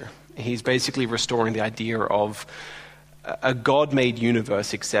teacher. He's basically restoring the idea of a God-made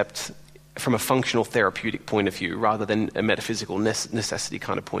universe, except from a functional therapeutic point of view rather than a metaphysical necessity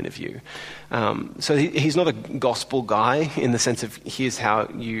kind of point of view. So he's not a gospel guy in the sense of here's how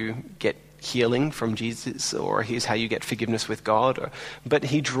you get healing from Jesus or here's how you get forgiveness with God. But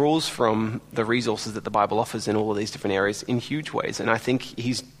he draws from the resources that the Bible offers in all of these different areas in huge ways. And I think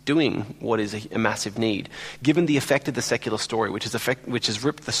he's doing what is a massive need, given the effect of the secular story, which has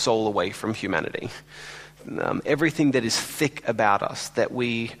ripped the soul away from humanity. Everything that is thick about us, that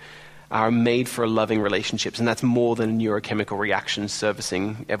we are made for loving relationships, and that's more than neurochemical reactions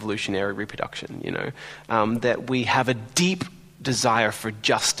servicing evolutionary reproduction, that we have a deep desire for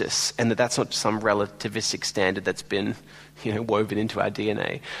justice, and that's not some relativistic standard that's been woven into our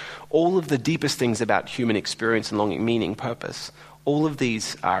DNA. All of the deepest things about human experience and longing, meaning, purpose, all of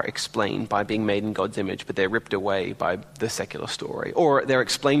these are explained by being made in God's image, but they're ripped away by the secular story. Or they're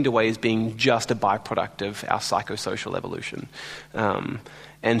explained away as being just a byproduct of our psychosocial evolution.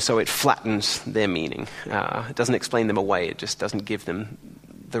 And so it flattens their meaning. It doesn't explain them away, it just doesn't give them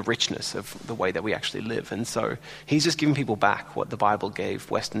the richness of the way that we actually live. And so he's just giving people back what the Bible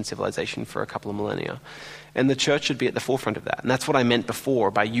gave Western civilization for a couple of millennia. And the church should be at the forefront of that. And that's what I meant before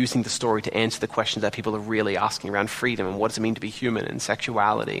by using the story to answer the questions that people are really asking around freedom and what does it mean to be human and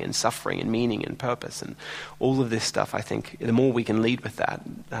sexuality and suffering and meaning and purpose and all of this stuff. I think the more we can lead with that,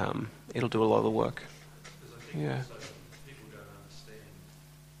 it'll do a lot of the work. Yeah. People don't understand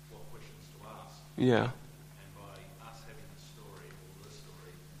what questions to ask. Yeah. And by us having the story or the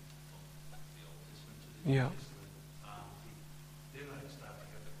story of the Old Testament to the New Testament, then they start to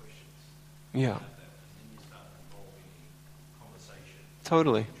have the questions. Yeah. Conversation.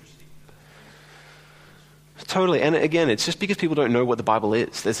 Totally. And again, it's just because people don't know what the Bible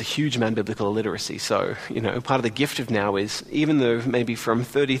is. There's a huge amount of biblical illiteracy. So, part of the gift of now is, even though maybe from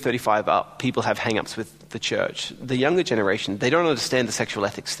 30, 35 up, people have hang-ups with the church, the younger generation, they don't understand the sexual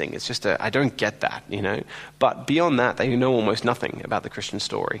ethics thing. It's just I don't get that, But beyond that, they know almost nothing about the Christian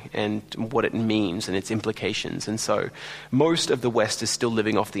story and what it means and its implications. And so most of the West is still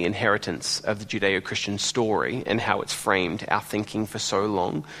living off the inheritance of the Judeo-Christian story and how it's framed our thinking for so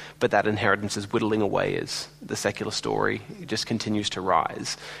long. But that inheritance is whittling away as the secular story just continues to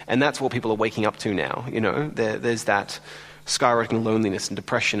rise. And that's what people are waking up to now. There's that skyrocketing loneliness and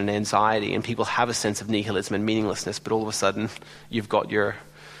depression and anxiety, and people have a sense of nihilism and meaninglessness, but all of a sudden you've got your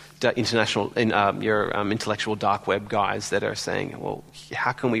intellectual dark web guys that are saying, well,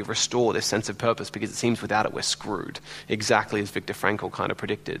 how can we restore this sense of purpose? Because it seems without it we're screwed, exactly as Viktor Frankl kind of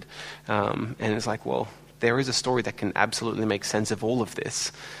predicted. And it's like, well, there is a story that can absolutely make sense of all of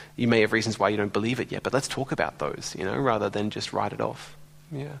this. You may have reasons why you don't believe it yet, but let's talk about those, rather than just write it off.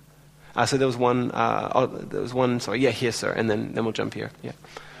 Yeah. So there was one. Sorry, yeah, here, sir, and then we'll jump here. Yeah.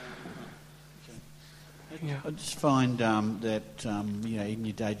 Yeah. I just find that in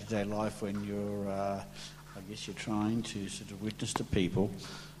your day-to-day life, when you're, you're trying to sort of witness to people,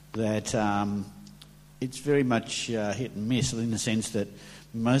 that it's very much hit and miss, in the sense that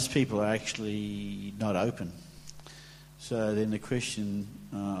most people are actually not open. So then the question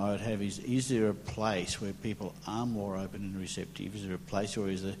I would have is there a place where people are more open and receptive? Is there a place, or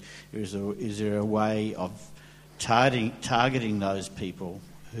is there a way of targeting those people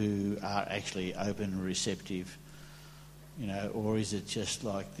who are actually open and receptive? Or is it just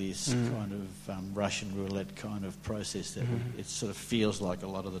like this kind of Russian roulette kind of process that it sort of feels like a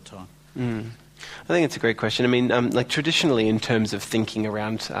lot of the time? I think it's a great question. I mean, like traditionally in terms of thinking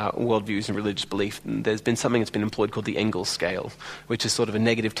around worldviews and religious belief, there's been something that's been employed called the Engels scale, which is sort of a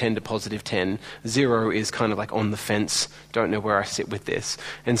 -10 to +10. 0 is kind of like on the fence, don't know where I sit with this.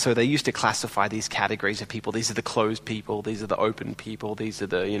 And so they used to classify these categories of people. These are the closed people, these are the open people, these are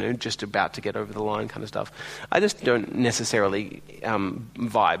the, just about to get over the line kind of stuff. I just don't necessarily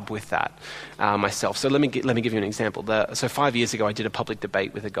vibe with that myself. So let me give you an example. So 5 years ago I did a public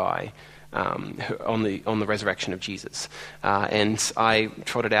debate with a guy on the resurrection of Jesus. And I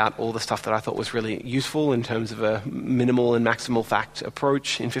trotted out all the stuff that I thought was really useful in terms of a minimal and maximal fact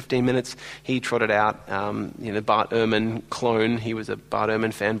approach in 15 minutes. He trotted out, Bart Ehrman clone. He was a Bart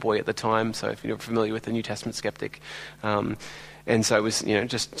Ehrman fanboy at the time, so if you're familiar with the New Testament skeptic. And so it was,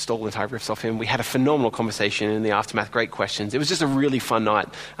 just stole entire riffs off him. We had a phenomenal conversation in the aftermath, great questions. It was just a really fun night.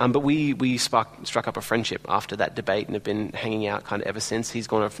 But we struck up a friendship after that debate and have been hanging out kind of ever since. He's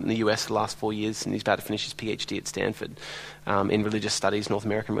gone over from the US the last 4 years and he's about to finish his PhD at Stanford in religious studies, North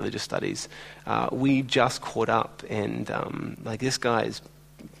American religious studies. We just caught up and this guy's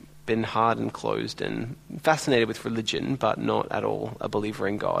been hard and closed and fascinated with religion, but not at all a believer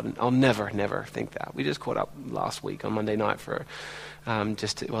in God. And I'll never think that. We just caught up last week on Monday night for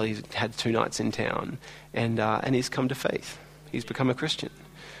he's had 2 nights in town, and he's come to faith. He's become a Christian.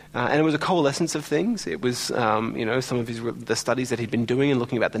 And it was a coalescence of things. It was, some of the studies that he'd been doing and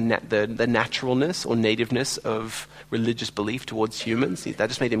looking about the naturalness or nativeness of religious belief towards humans. That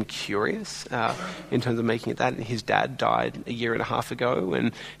just made him curious in terms of making it that. And his dad died 1.5 years ago,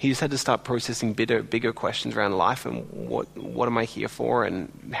 and he just had to start processing bigger questions around life and what am I here for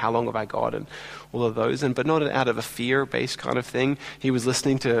and how long have I got and all of those. But not out of a fear-based kind of thing. He was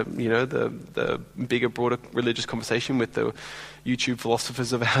listening to, the bigger, broader religious conversation with the YouTube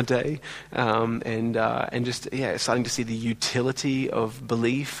philosophers of our day, and just starting to see the utility of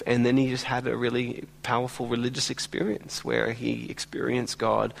belief. And then he just had a really powerful religious experience where he experienced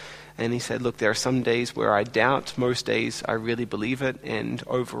God. And he said, look, there are some days where I doubt, most days I really believe it, and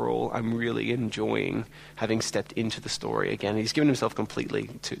overall I'm really enjoying having stepped into the story again. He's given himself completely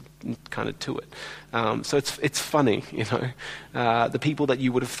to it. So it's funny, the people that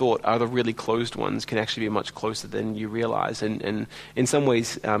you would have thought are the really closed ones can actually be much closer than you realize. And in some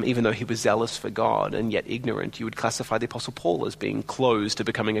ways, even though he was zealous for God and yet ignorant, you would classify the Apostle Paul as being closed to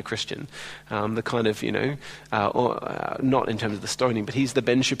becoming a Christian. The kind of, not in terms of the stoning, but he's the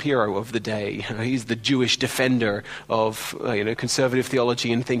Ben Shapiro of the day. He's the Jewish defender of conservative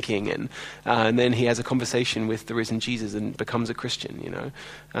theology and thinking, and then he has a conversation with the risen Jesus and becomes a Christian.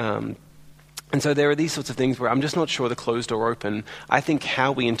 And so there are these sorts of things where I'm just not sure the closed or open. I think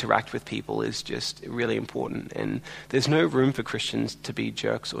how we interact with people is just really important, and there's no room for Christians to be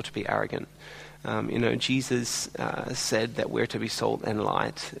jerks or to be arrogant. Jesus said that we're to be salt and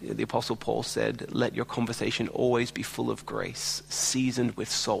light. The Apostle Paul said, let your conversation always be full of grace, seasoned with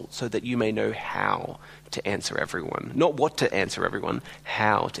salt, so that you may know how to answer everyone. Not what to answer everyone,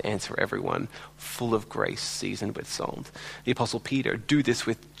 how to answer everyone, full of grace, seasoned with salt. The Apostle Peter, do this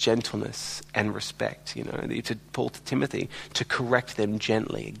with gentleness and respect, to Paul to Timothy, to correct them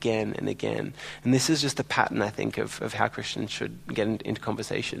gently again and again. And this is just a pattern, I think, of how Christians should get into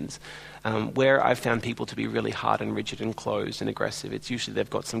conversations. Where I've found people to be really hard and rigid and closed and aggressive, it's usually they've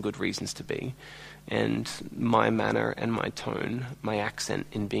got some good reasons to be. And my manner and my tone, my accent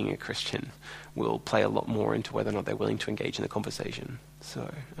in being a Christian will play a lot more into whether or not they're willing to engage in the conversation.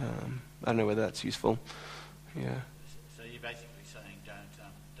 So I don't know whether that's useful. Yeah. So you're basically saying don't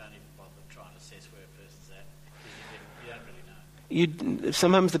even bother trying to assess where a person's at because you don't really know.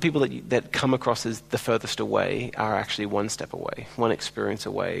 Sometimes the people that come across as the furthest away are actually one step away, one experience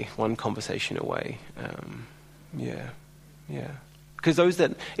away, one conversation away. Yeah. Because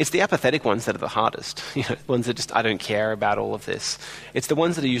it's the apathetic ones that are the hardest. Ones that just, I don't care about all of this. It's the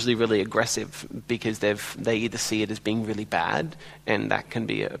ones that are usually really aggressive because they either see it as being really bad, and that can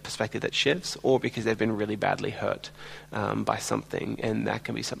be a perspective that shifts, or because they've been really badly hurt by something, and that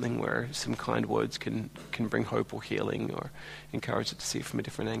can be something where some kind words can bring hope or healing or encourage it to see it from a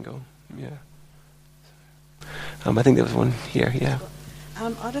different angle. Yeah. I think there was one here. Yeah.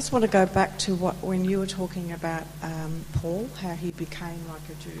 I just want to go back to when you were talking about Paul, how he became like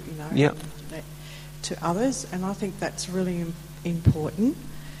a Jew, to others, and I think that's really important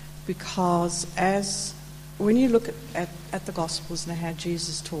because when you look at the Gospels and how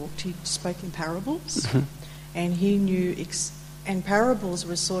Jesus talked, he spoke in parables, and he knew, and parables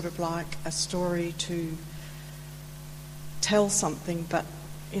were sort of like a story to tell something, but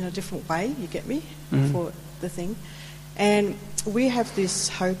in a different way. You get me for the thing. And we have this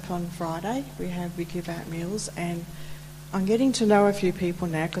Hope on Friday. We give out meals, and I'm getting to know a few people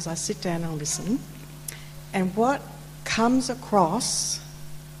now because I sit down and listen. And what comes across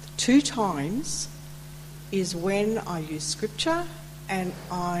 2 times is when I use scripture and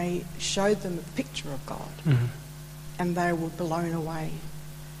I showed them a picture of God. Mm-hmm. And they were blown away.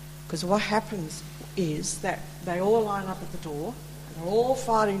 Because what happens is that they all line up at the door and they're all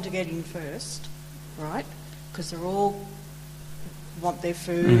fighting to get in first, right? Because they're all want their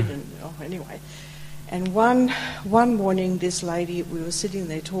food anyway. And one morning, this lady, we were sitting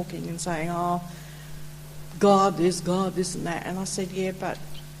there talking and saying, oh, God, this and that. And I said, yeah, but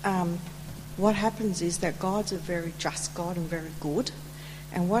what happens is that God's a very just God and very good.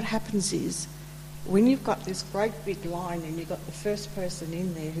 And what happens is when you've got this great big line and you've got the first person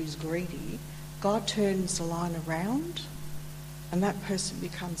in there who's greedy, God turns the line around and that person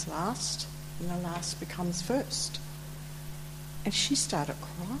becomes last and the last becomes first. And she started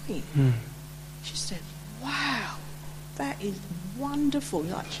crying. She said, wow, that is wonderful.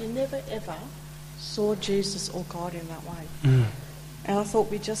 Like she never ever saw Jesus or God in that way. And I thought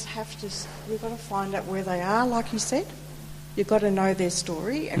we've got to find out where they are, like you said. You've got to know their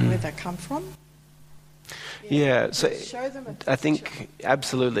story and where they come from. Yeah, so show them a I think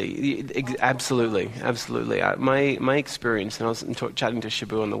absolutely. My experience, and I was chatting to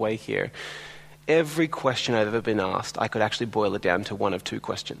Shabu on the way here, every question I've ever been asked, I could actually boil it down to one of 2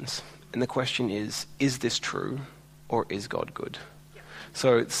 questions. And the question is this true or is God good?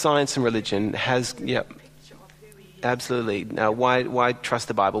 So science and religion has, absolutely. Now, why trust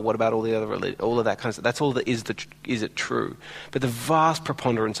the Bible? What about all the other all of that kind of stuff? That's all that is it true? But the vast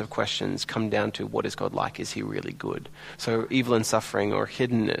preponderance of questions come down to what is God like? Is he really good? So evil and suffering or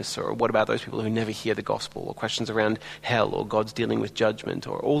hiddenness, or what about those people who never hear the gospel, or questions around hell or God's dealing with judgment,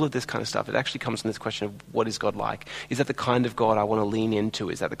 or all of this kind of stuff. It actually comes from this question of what is God like? Is that the kind of God I want to lean into?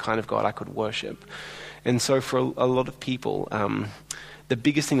 Is that the kind of God I could worship? And so for a lot of people, the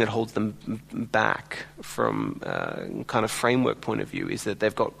biggest thing that holds them back from kind of framework point of view is that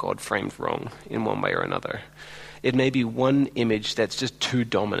they've got God framed wrong in one way or another. It may be one image that's just too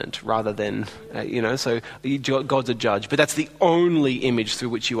dominant rather than, so God's a judge, but that's the only image through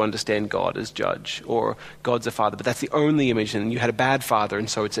which you understand God as judge, or God's a father, but that's the only image, and you had a bad father, and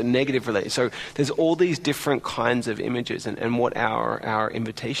so it's a negative relation. So there's all these different kinds of images, and what our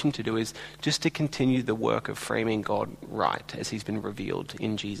invitation to do is just to continue the work of framing God right as he's been revealed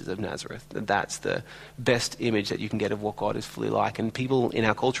in Jesus of Nazareth. That's the best image that you can get of what God is fully like, and people in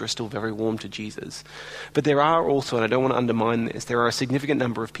our culture are still very warm to Jesus. But there are also, and I don't want to undermine this, there are a significant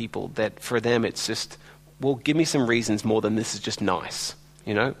number of people that for them it's just, well, give me some reasons more than this is just nice.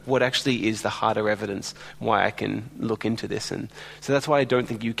 What actually is the harder evidence why I can look into this? And so that's why I don't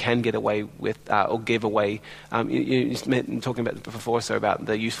think you can get away with or give away. You talking about before, so about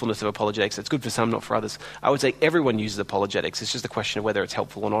the usefulness of apologetics. It's good for some, not for others. I would say everyone uses apologetics. It's just a question of whether it's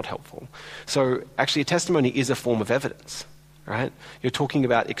helpful or not helpful. So actually a testimony is a form of evidence. Right? You're talking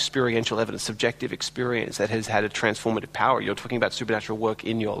about experiential evidence, subjective experience that has had a transformative power. You're talking about supernatural work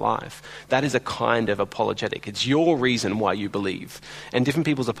in your life. That is a kind of apologetic. It's your reason why you believe. And different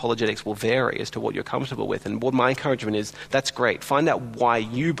people's apologetics will vary as to what you're comfortable with. And what my encouragement is, that's great. Find out why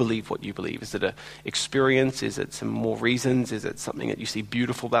you believe what you believe. Is it an experience? Is it some more reasons? Is it something that you see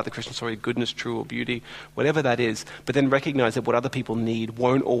beautiful about the Christian story, goodness, true, or beauty? Whatever that is. But then recognize that what other people need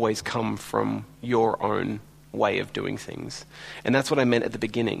won't always come from your own way of doing things. And that's what I meant at the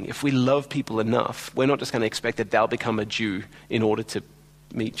beginning. If we love people enough, we're not just going to expect that they'll become a Jew in order to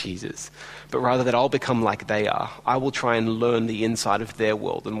meet Jesus, but rather that I'll become like they are. I will try and learn the inside of their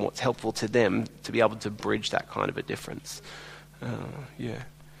world and what's helpful to them to be able to bridge that kind of a difference.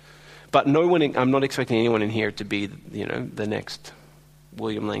 But I'm not expecting anyone in here to be, the next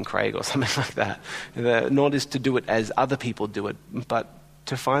William Lane Craig or something like that. Not is to do it as other people do it, but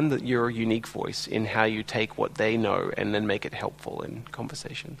to find that your unique voice in how you take what they know and then make it helpful in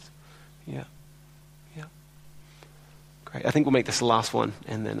conversations. Yeah. Great. I think we'll make this the last one,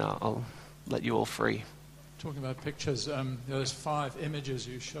 and then I'll let you all free. Talking about pictures, there's 5 images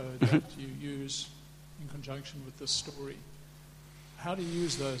you showed that you use in conjunction with the story. How do you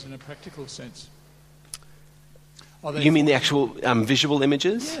use those in a practical sense? You mean the actual visual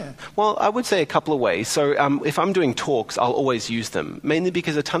images? Yeah. Well, I would say a couple of ways. So if I'm doing talks, I'll always use them, mainly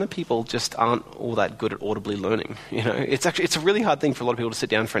because a ton of people just aren't all that good at audibly learning. It's a really hard thing for a lot of people to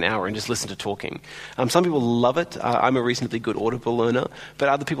sit down for an hour and just listen to talking. Some people love it. I'm a reasonably good audible learner, but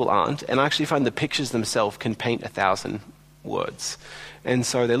other people aren't. And I actually find the pictures themselves can paint 1,000 words. And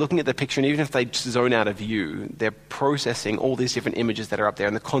so they're looking at the picture, and even if they just zone out of view, they're processing all these different images that are up there,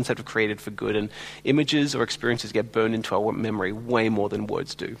 and the concept of created for good. And images or experiences get burned into our memory way more than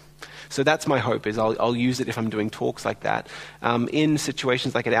words do. So that's my hope, is I'll use it if I'm doing talks like that. In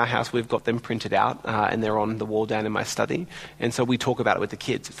situations like at our house, we've got them printed out, and they're on the wall down in my study. And so we talk about it with the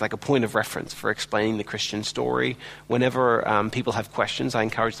kids. It's like a point of reference for explaining the Christian story. Whenever people have questions, I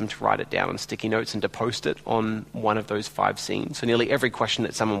encourage them to write it down on sticky notes and to post it on one of those 5 scenes. So nearly every question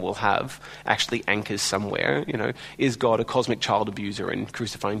that someone will have actually anchors somewhere. Is God a cosmic child abuser in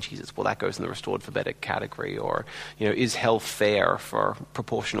crucifying Jesus? Well, that goes in the restored for better category. Or, is hell fair for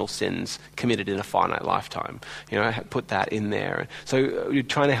proportional sins committed in a finite lifetime? Put that in there. So you're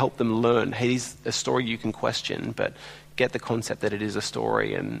trying to help them learn, hey, it's a story you can question, but get the concept that it is a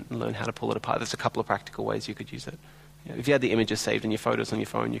story and learn how to pull it apart. There's a couple of practical ways you could use it. If you had the images saved in your photos on your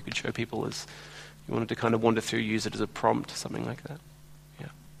phone, you could show people as you wanted to kind of wander through, use it as a prompt, something like that.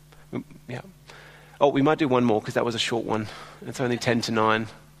 Yeah. Oh, we might do one more because that was a short one. It's only 10 to 9.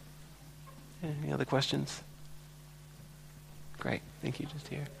 Any other questions? Great. Thank you. Just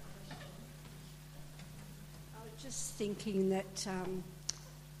here. Just thinking that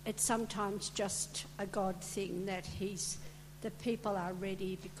it's sometimes just a God thing, that the people are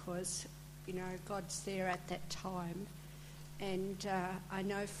ready because God's there at that time. And I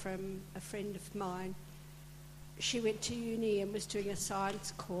know from a friend of mine, she went to uni and was doing a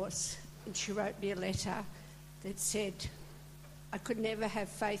science course, and she wrote me a letter that said, I could never have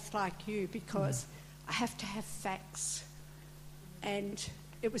faith like you because I have to have facts. And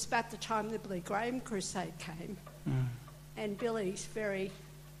it was about the time the Billy Graham crusade came. And Billy's very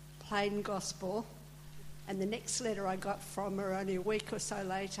plain gospel. And the next letter I got from her only a week or so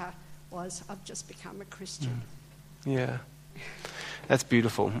later was, I've just become a Christian. Yeah. That's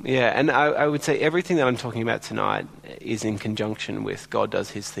beautiful. Yeah, and I would say everything that I'm talking about tonight is in conjunction with God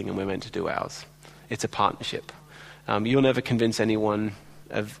does his thing and we're meant to do ours. It's a partnership. You'll never convince anyone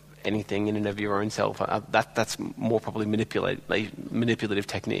of anything in and of your own self. That's more probably manipulative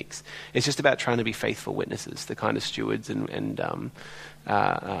techniques. It's just about trying to be faithful witnesses, the kind of stewards and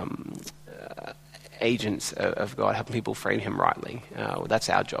agents of God, helping people frame him rightly. That's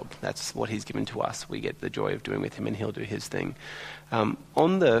our job. That's what he's given to us. We get the joy of doing with him, and he'll do his thing.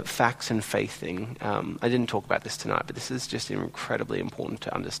 On the facts and faith thing, I didn't talk about this tonight, but this is just incredibly important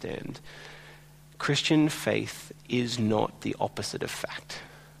to understand. Christian faith is not the opposite of fact,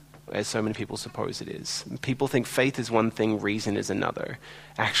 as so many people suppose it is. People think faith is one thing, reason is another.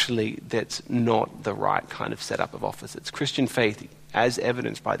 Actually, that's not the right kind of setup of opposites. Christian faith, as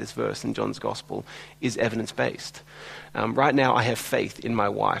evidenced by this verse in John's Gospel, is evidence-based. Right now, I have faith in my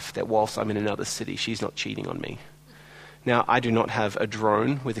wife that whilst I'm in another city, she's not cheating on me. Now, I do not have a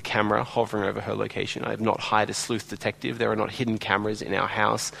drone with a camera hovering over her location. I have not hired a sleuth detective. There are not hidden cameras in our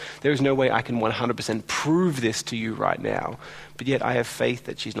house. There is no way I can 100% prove this to you right now. But yet I have faith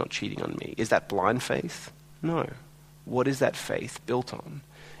that she's not cheating on me. Is that blind faith? No. What is that faith built on?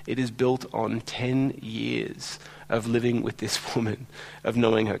 It is built on 10 years of living with this woman, of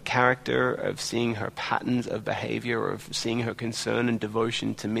knowing her character, of seeing her patterns of behavior, of seeing her concern and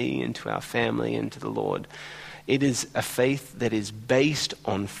devotion to me and to our family and to the Lord. It is a faith that is based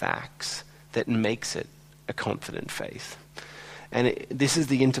on facts that makes it a confident faith. And this is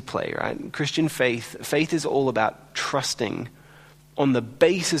the interplay, right? Christian faith is all about trusting on the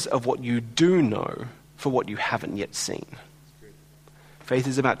basis of what you do know for what you haven't yet seen. Faith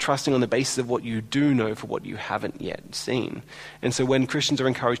is about trusting on the basis of what you do know for what you haven't yet seen. And so when Christians are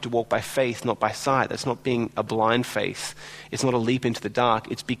encouraged to walk by faith, not by sight, that's not being a blind faith. It's not a leap into the dark.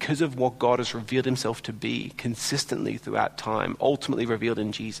 It's because of what God has revealed himself to be consistently throughout time, ultimately revealed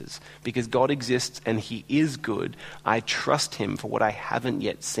in Jesus. Because God exists and he is good, I trust him for what I haven't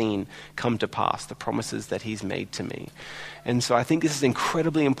yet seen come to pass, the promises that he's made to me. And so I think this is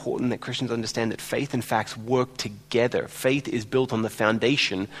incredibly important that Christians understand that faith and facts work together. Faith is built on the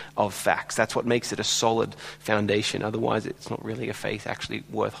foundation of facts. That's what makes it a solid foundation. Otherwise, it's not really a faith actually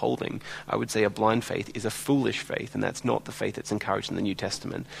worth holding. I would say a blind faith is a foolish faith, and that's not the faith that's encouraged in the New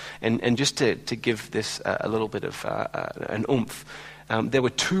Testament. And just to give this a little bit of an oomph, there were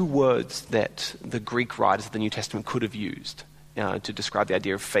 2 words that the Greek writers of the New Testament could have used to describe the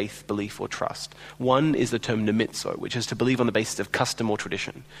idea of faith, belief, or trust. One is the term nomitzo, which is to believe on the basis of custom or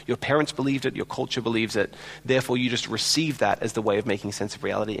tradition. Your parents believed it, your culture believes it, therefore you just receive that as the way of making sense of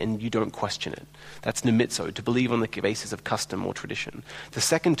reality and you don't question it. That's nomitzo, to believe on the basis of custom or tradition. The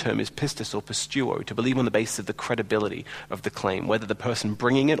second term is pistis or pistuo, to believe on the basis of the credibility of the claim, whether the person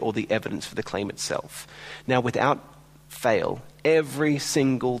bringing it or the evidence for the claim itself. Now, without fail, Every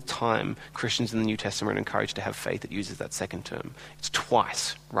single time Christians in the New Testament are encouraged to have faith, it uses that second term. It's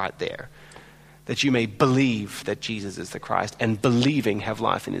twice right there. That you may believe that Jesus is the Christ, and believing have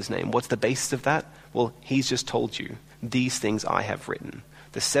life in his name. What's the basis of that? Well, he's just told you, these things I have written.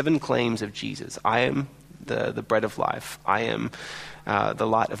 The 7 claims of Jesus. I am the bread of life. I am the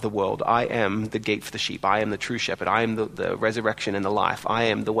light of the world. I am the gate for the sheep. I am the true shepherd. I am the resurrection and the life. I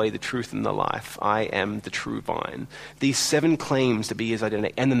am the way, the truth, and the life. I am the true vine. These 7 claims to be his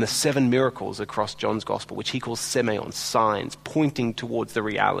identity. And then the 7 miracles across John's gospel, which he calls semeion, signs, pointing towards the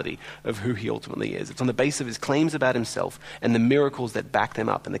reality of who he ultimately is. It's on the basis of his claims about himself and the miracles that back them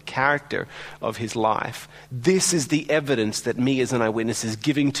up and the character of his life. This is the evidence that me as an eyewitness is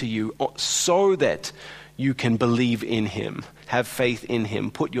giving to you so that you can believe in him, have faith in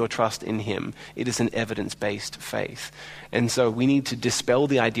him, put your trust in him. It is an evidence-based faith. And so we need to dispel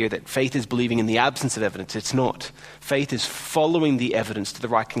the idea that faith is believing in the absence of evidence. It's not. Faith is following the evidence to the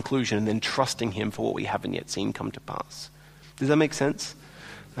right conclusion and then trusting him for what we haven't yet seen come to pass. Does that make sense?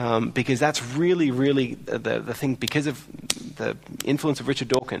 Because that's really, really the thing. Because of the influence of Richard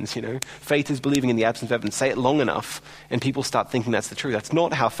Dawkins, faith is believing in the absence of evidence. Say it long enough, and people start thinking that's the truth. That's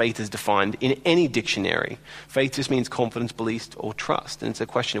not how faith is defined in any dictionary. Faith just means confidence, belief, or trust. And it's a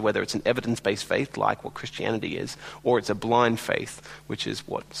question of whether it's an evidence-based faith, like what Christianity is, or it's a blind faith, which is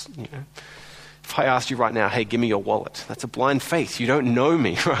what's, If I asked you right now, hey, give me your wallet, that's a blind faith. You don't know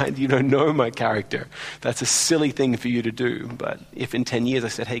me, right? You don't know my character. That's a silly thing for you to do. But if in 10 years I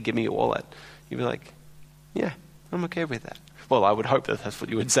said, hey, give me your wallet, you'd be like, yeah, I'm okay with that. Well, I would hope that that's what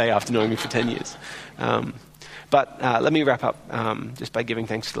you would say after knowing me for 10 years. But let me wrap up just by giving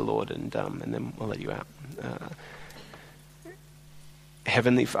thanks to the Lord, and then we'll let you out.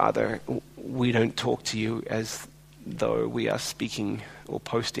 Heavenly Father, we don't talk to you as though we are speaking or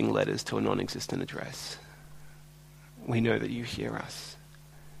posting letters to a non-existent address. We know that you hear us.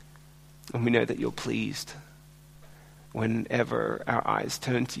 And we know that you're pleased. Whenever our eyes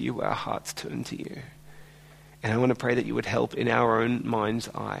turn to you, our hearts turn to you. And I want to pray that you would help in our own mind's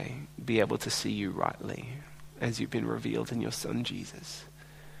eye be able to see you rightly as you've been revealed in your Son Jesus.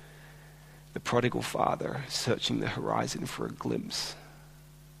 The prodigal father searching the horizon for a glimpse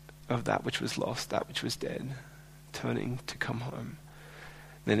of that which was lost, that which was dead, turning to come home,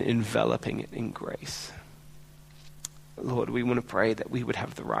 then enveloping it in grace. Lord, we want to pray that we would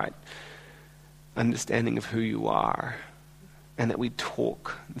have the right understanding of who you are, and that we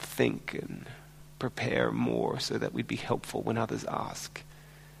talk and think and prepare more so that we'd be helpful when others ask,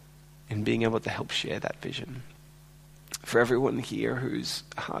 and being able to help share that vision. For everyone here whose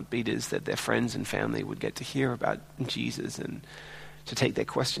heartbeat is that their friends and family would get to hear about Jesus and to take their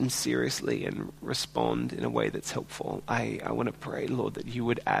questions seriously and respond in a way that's helpful, I want to pray, Lord, that you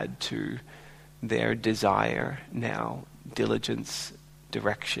would add to their desire now diligence,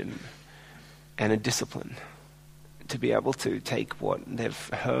 direction, and a discipline to be able to take what they've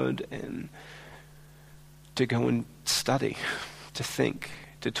heard and to go and study, to think,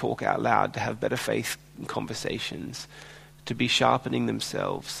 to talk out loud, to have better faith conversations, to be sharpening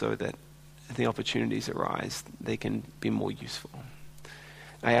themselves so that if the opportunities arise, they can be more useful.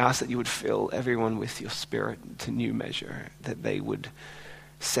 I ask that you would fill everyone with your Spirit to new measure, that they would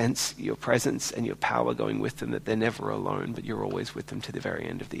sense your presence and your power going with them, that they're never alone, but you're always with them to the very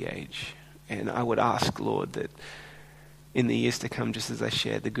end of the age. And I would ask, Lord, that in the years to come, just as I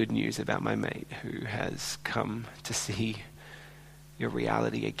share the good news about my mate who has come to see your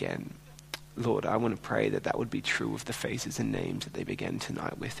reality again, Lord, I want to pray that that would be true of the faces and names that they began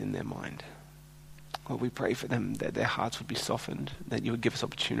tonight with in their mind. Lord, we pray for them that their hearts would be softened, that you would give us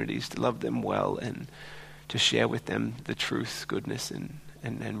opportunities to love them well and to share with them the truth, goodness,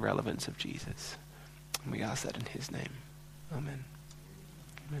 and relevance of Jesus. And we ask that in his name. Amen.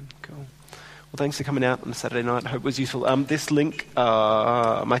 Amen. Cool. Well, thanks for coming out on Saturday night. I hope it was useful. This link,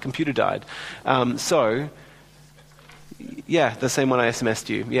 my computer died. Yeah, the same one I SMS'd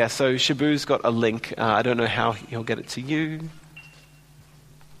you. Yeah, so Shabu's got a link. I don't know how he'll get it to you.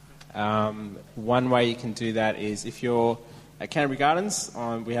 One way you can do that is if you're at Canterbury Gardens,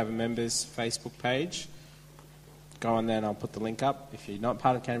 we have a members Facebook page. Go on there and I'll put the link up. If you're not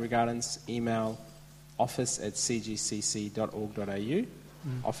part of Canterbury Gardens, email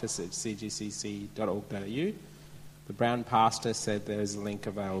office@cgcc.org.au. office@cgcc.org.au. The Brown pastor said there's a link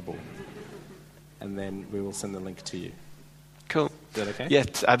available, and then we will send the link to you. Cool. Is that okay? Yeah,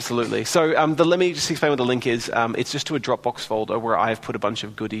 absolutely. So let me just explain what the link is. It's just to a Dropbox folder where I've put a bunch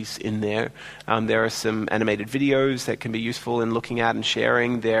of goodies in there. There are some animated videos that can be useful in looking at and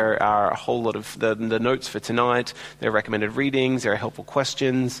sharing. There are a whole lot of the notes for tonight. There are recommended readings. There are helpful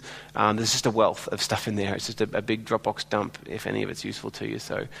questions. There's just a wealth of stuff in there. It's just a big Dropbox dump if any of it's useful to you.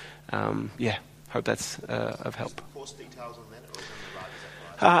 So, hope that's of help. Course details on that, or is it on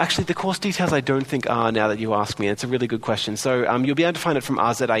the right? Actually, the course details I don't think are, now that you ask me. It's a really good question. So you'll be able to find it from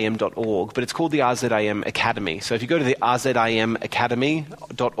rzim.org, but it's called the RZIM Academy. So if you go to the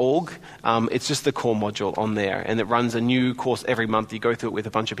rzimacademy.org, it's just the core module on there, and it runs a new course every month. You go through it with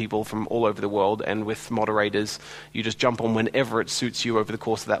a bunch of people from all over the world, and with moderators. You just jump on whenever it suits you over the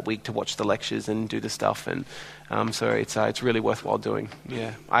course of that week to watch the lectures and do the stuff. And so it's really worthwhile doing.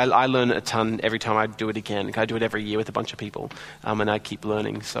 Yeah, I learn a ton every time I do it again. I do it every year with a bunch of people, and I keep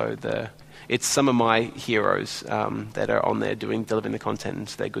learning. So it's some of my heroes that are on there delivering the content, and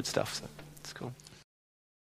they're good stuff. So it's cool.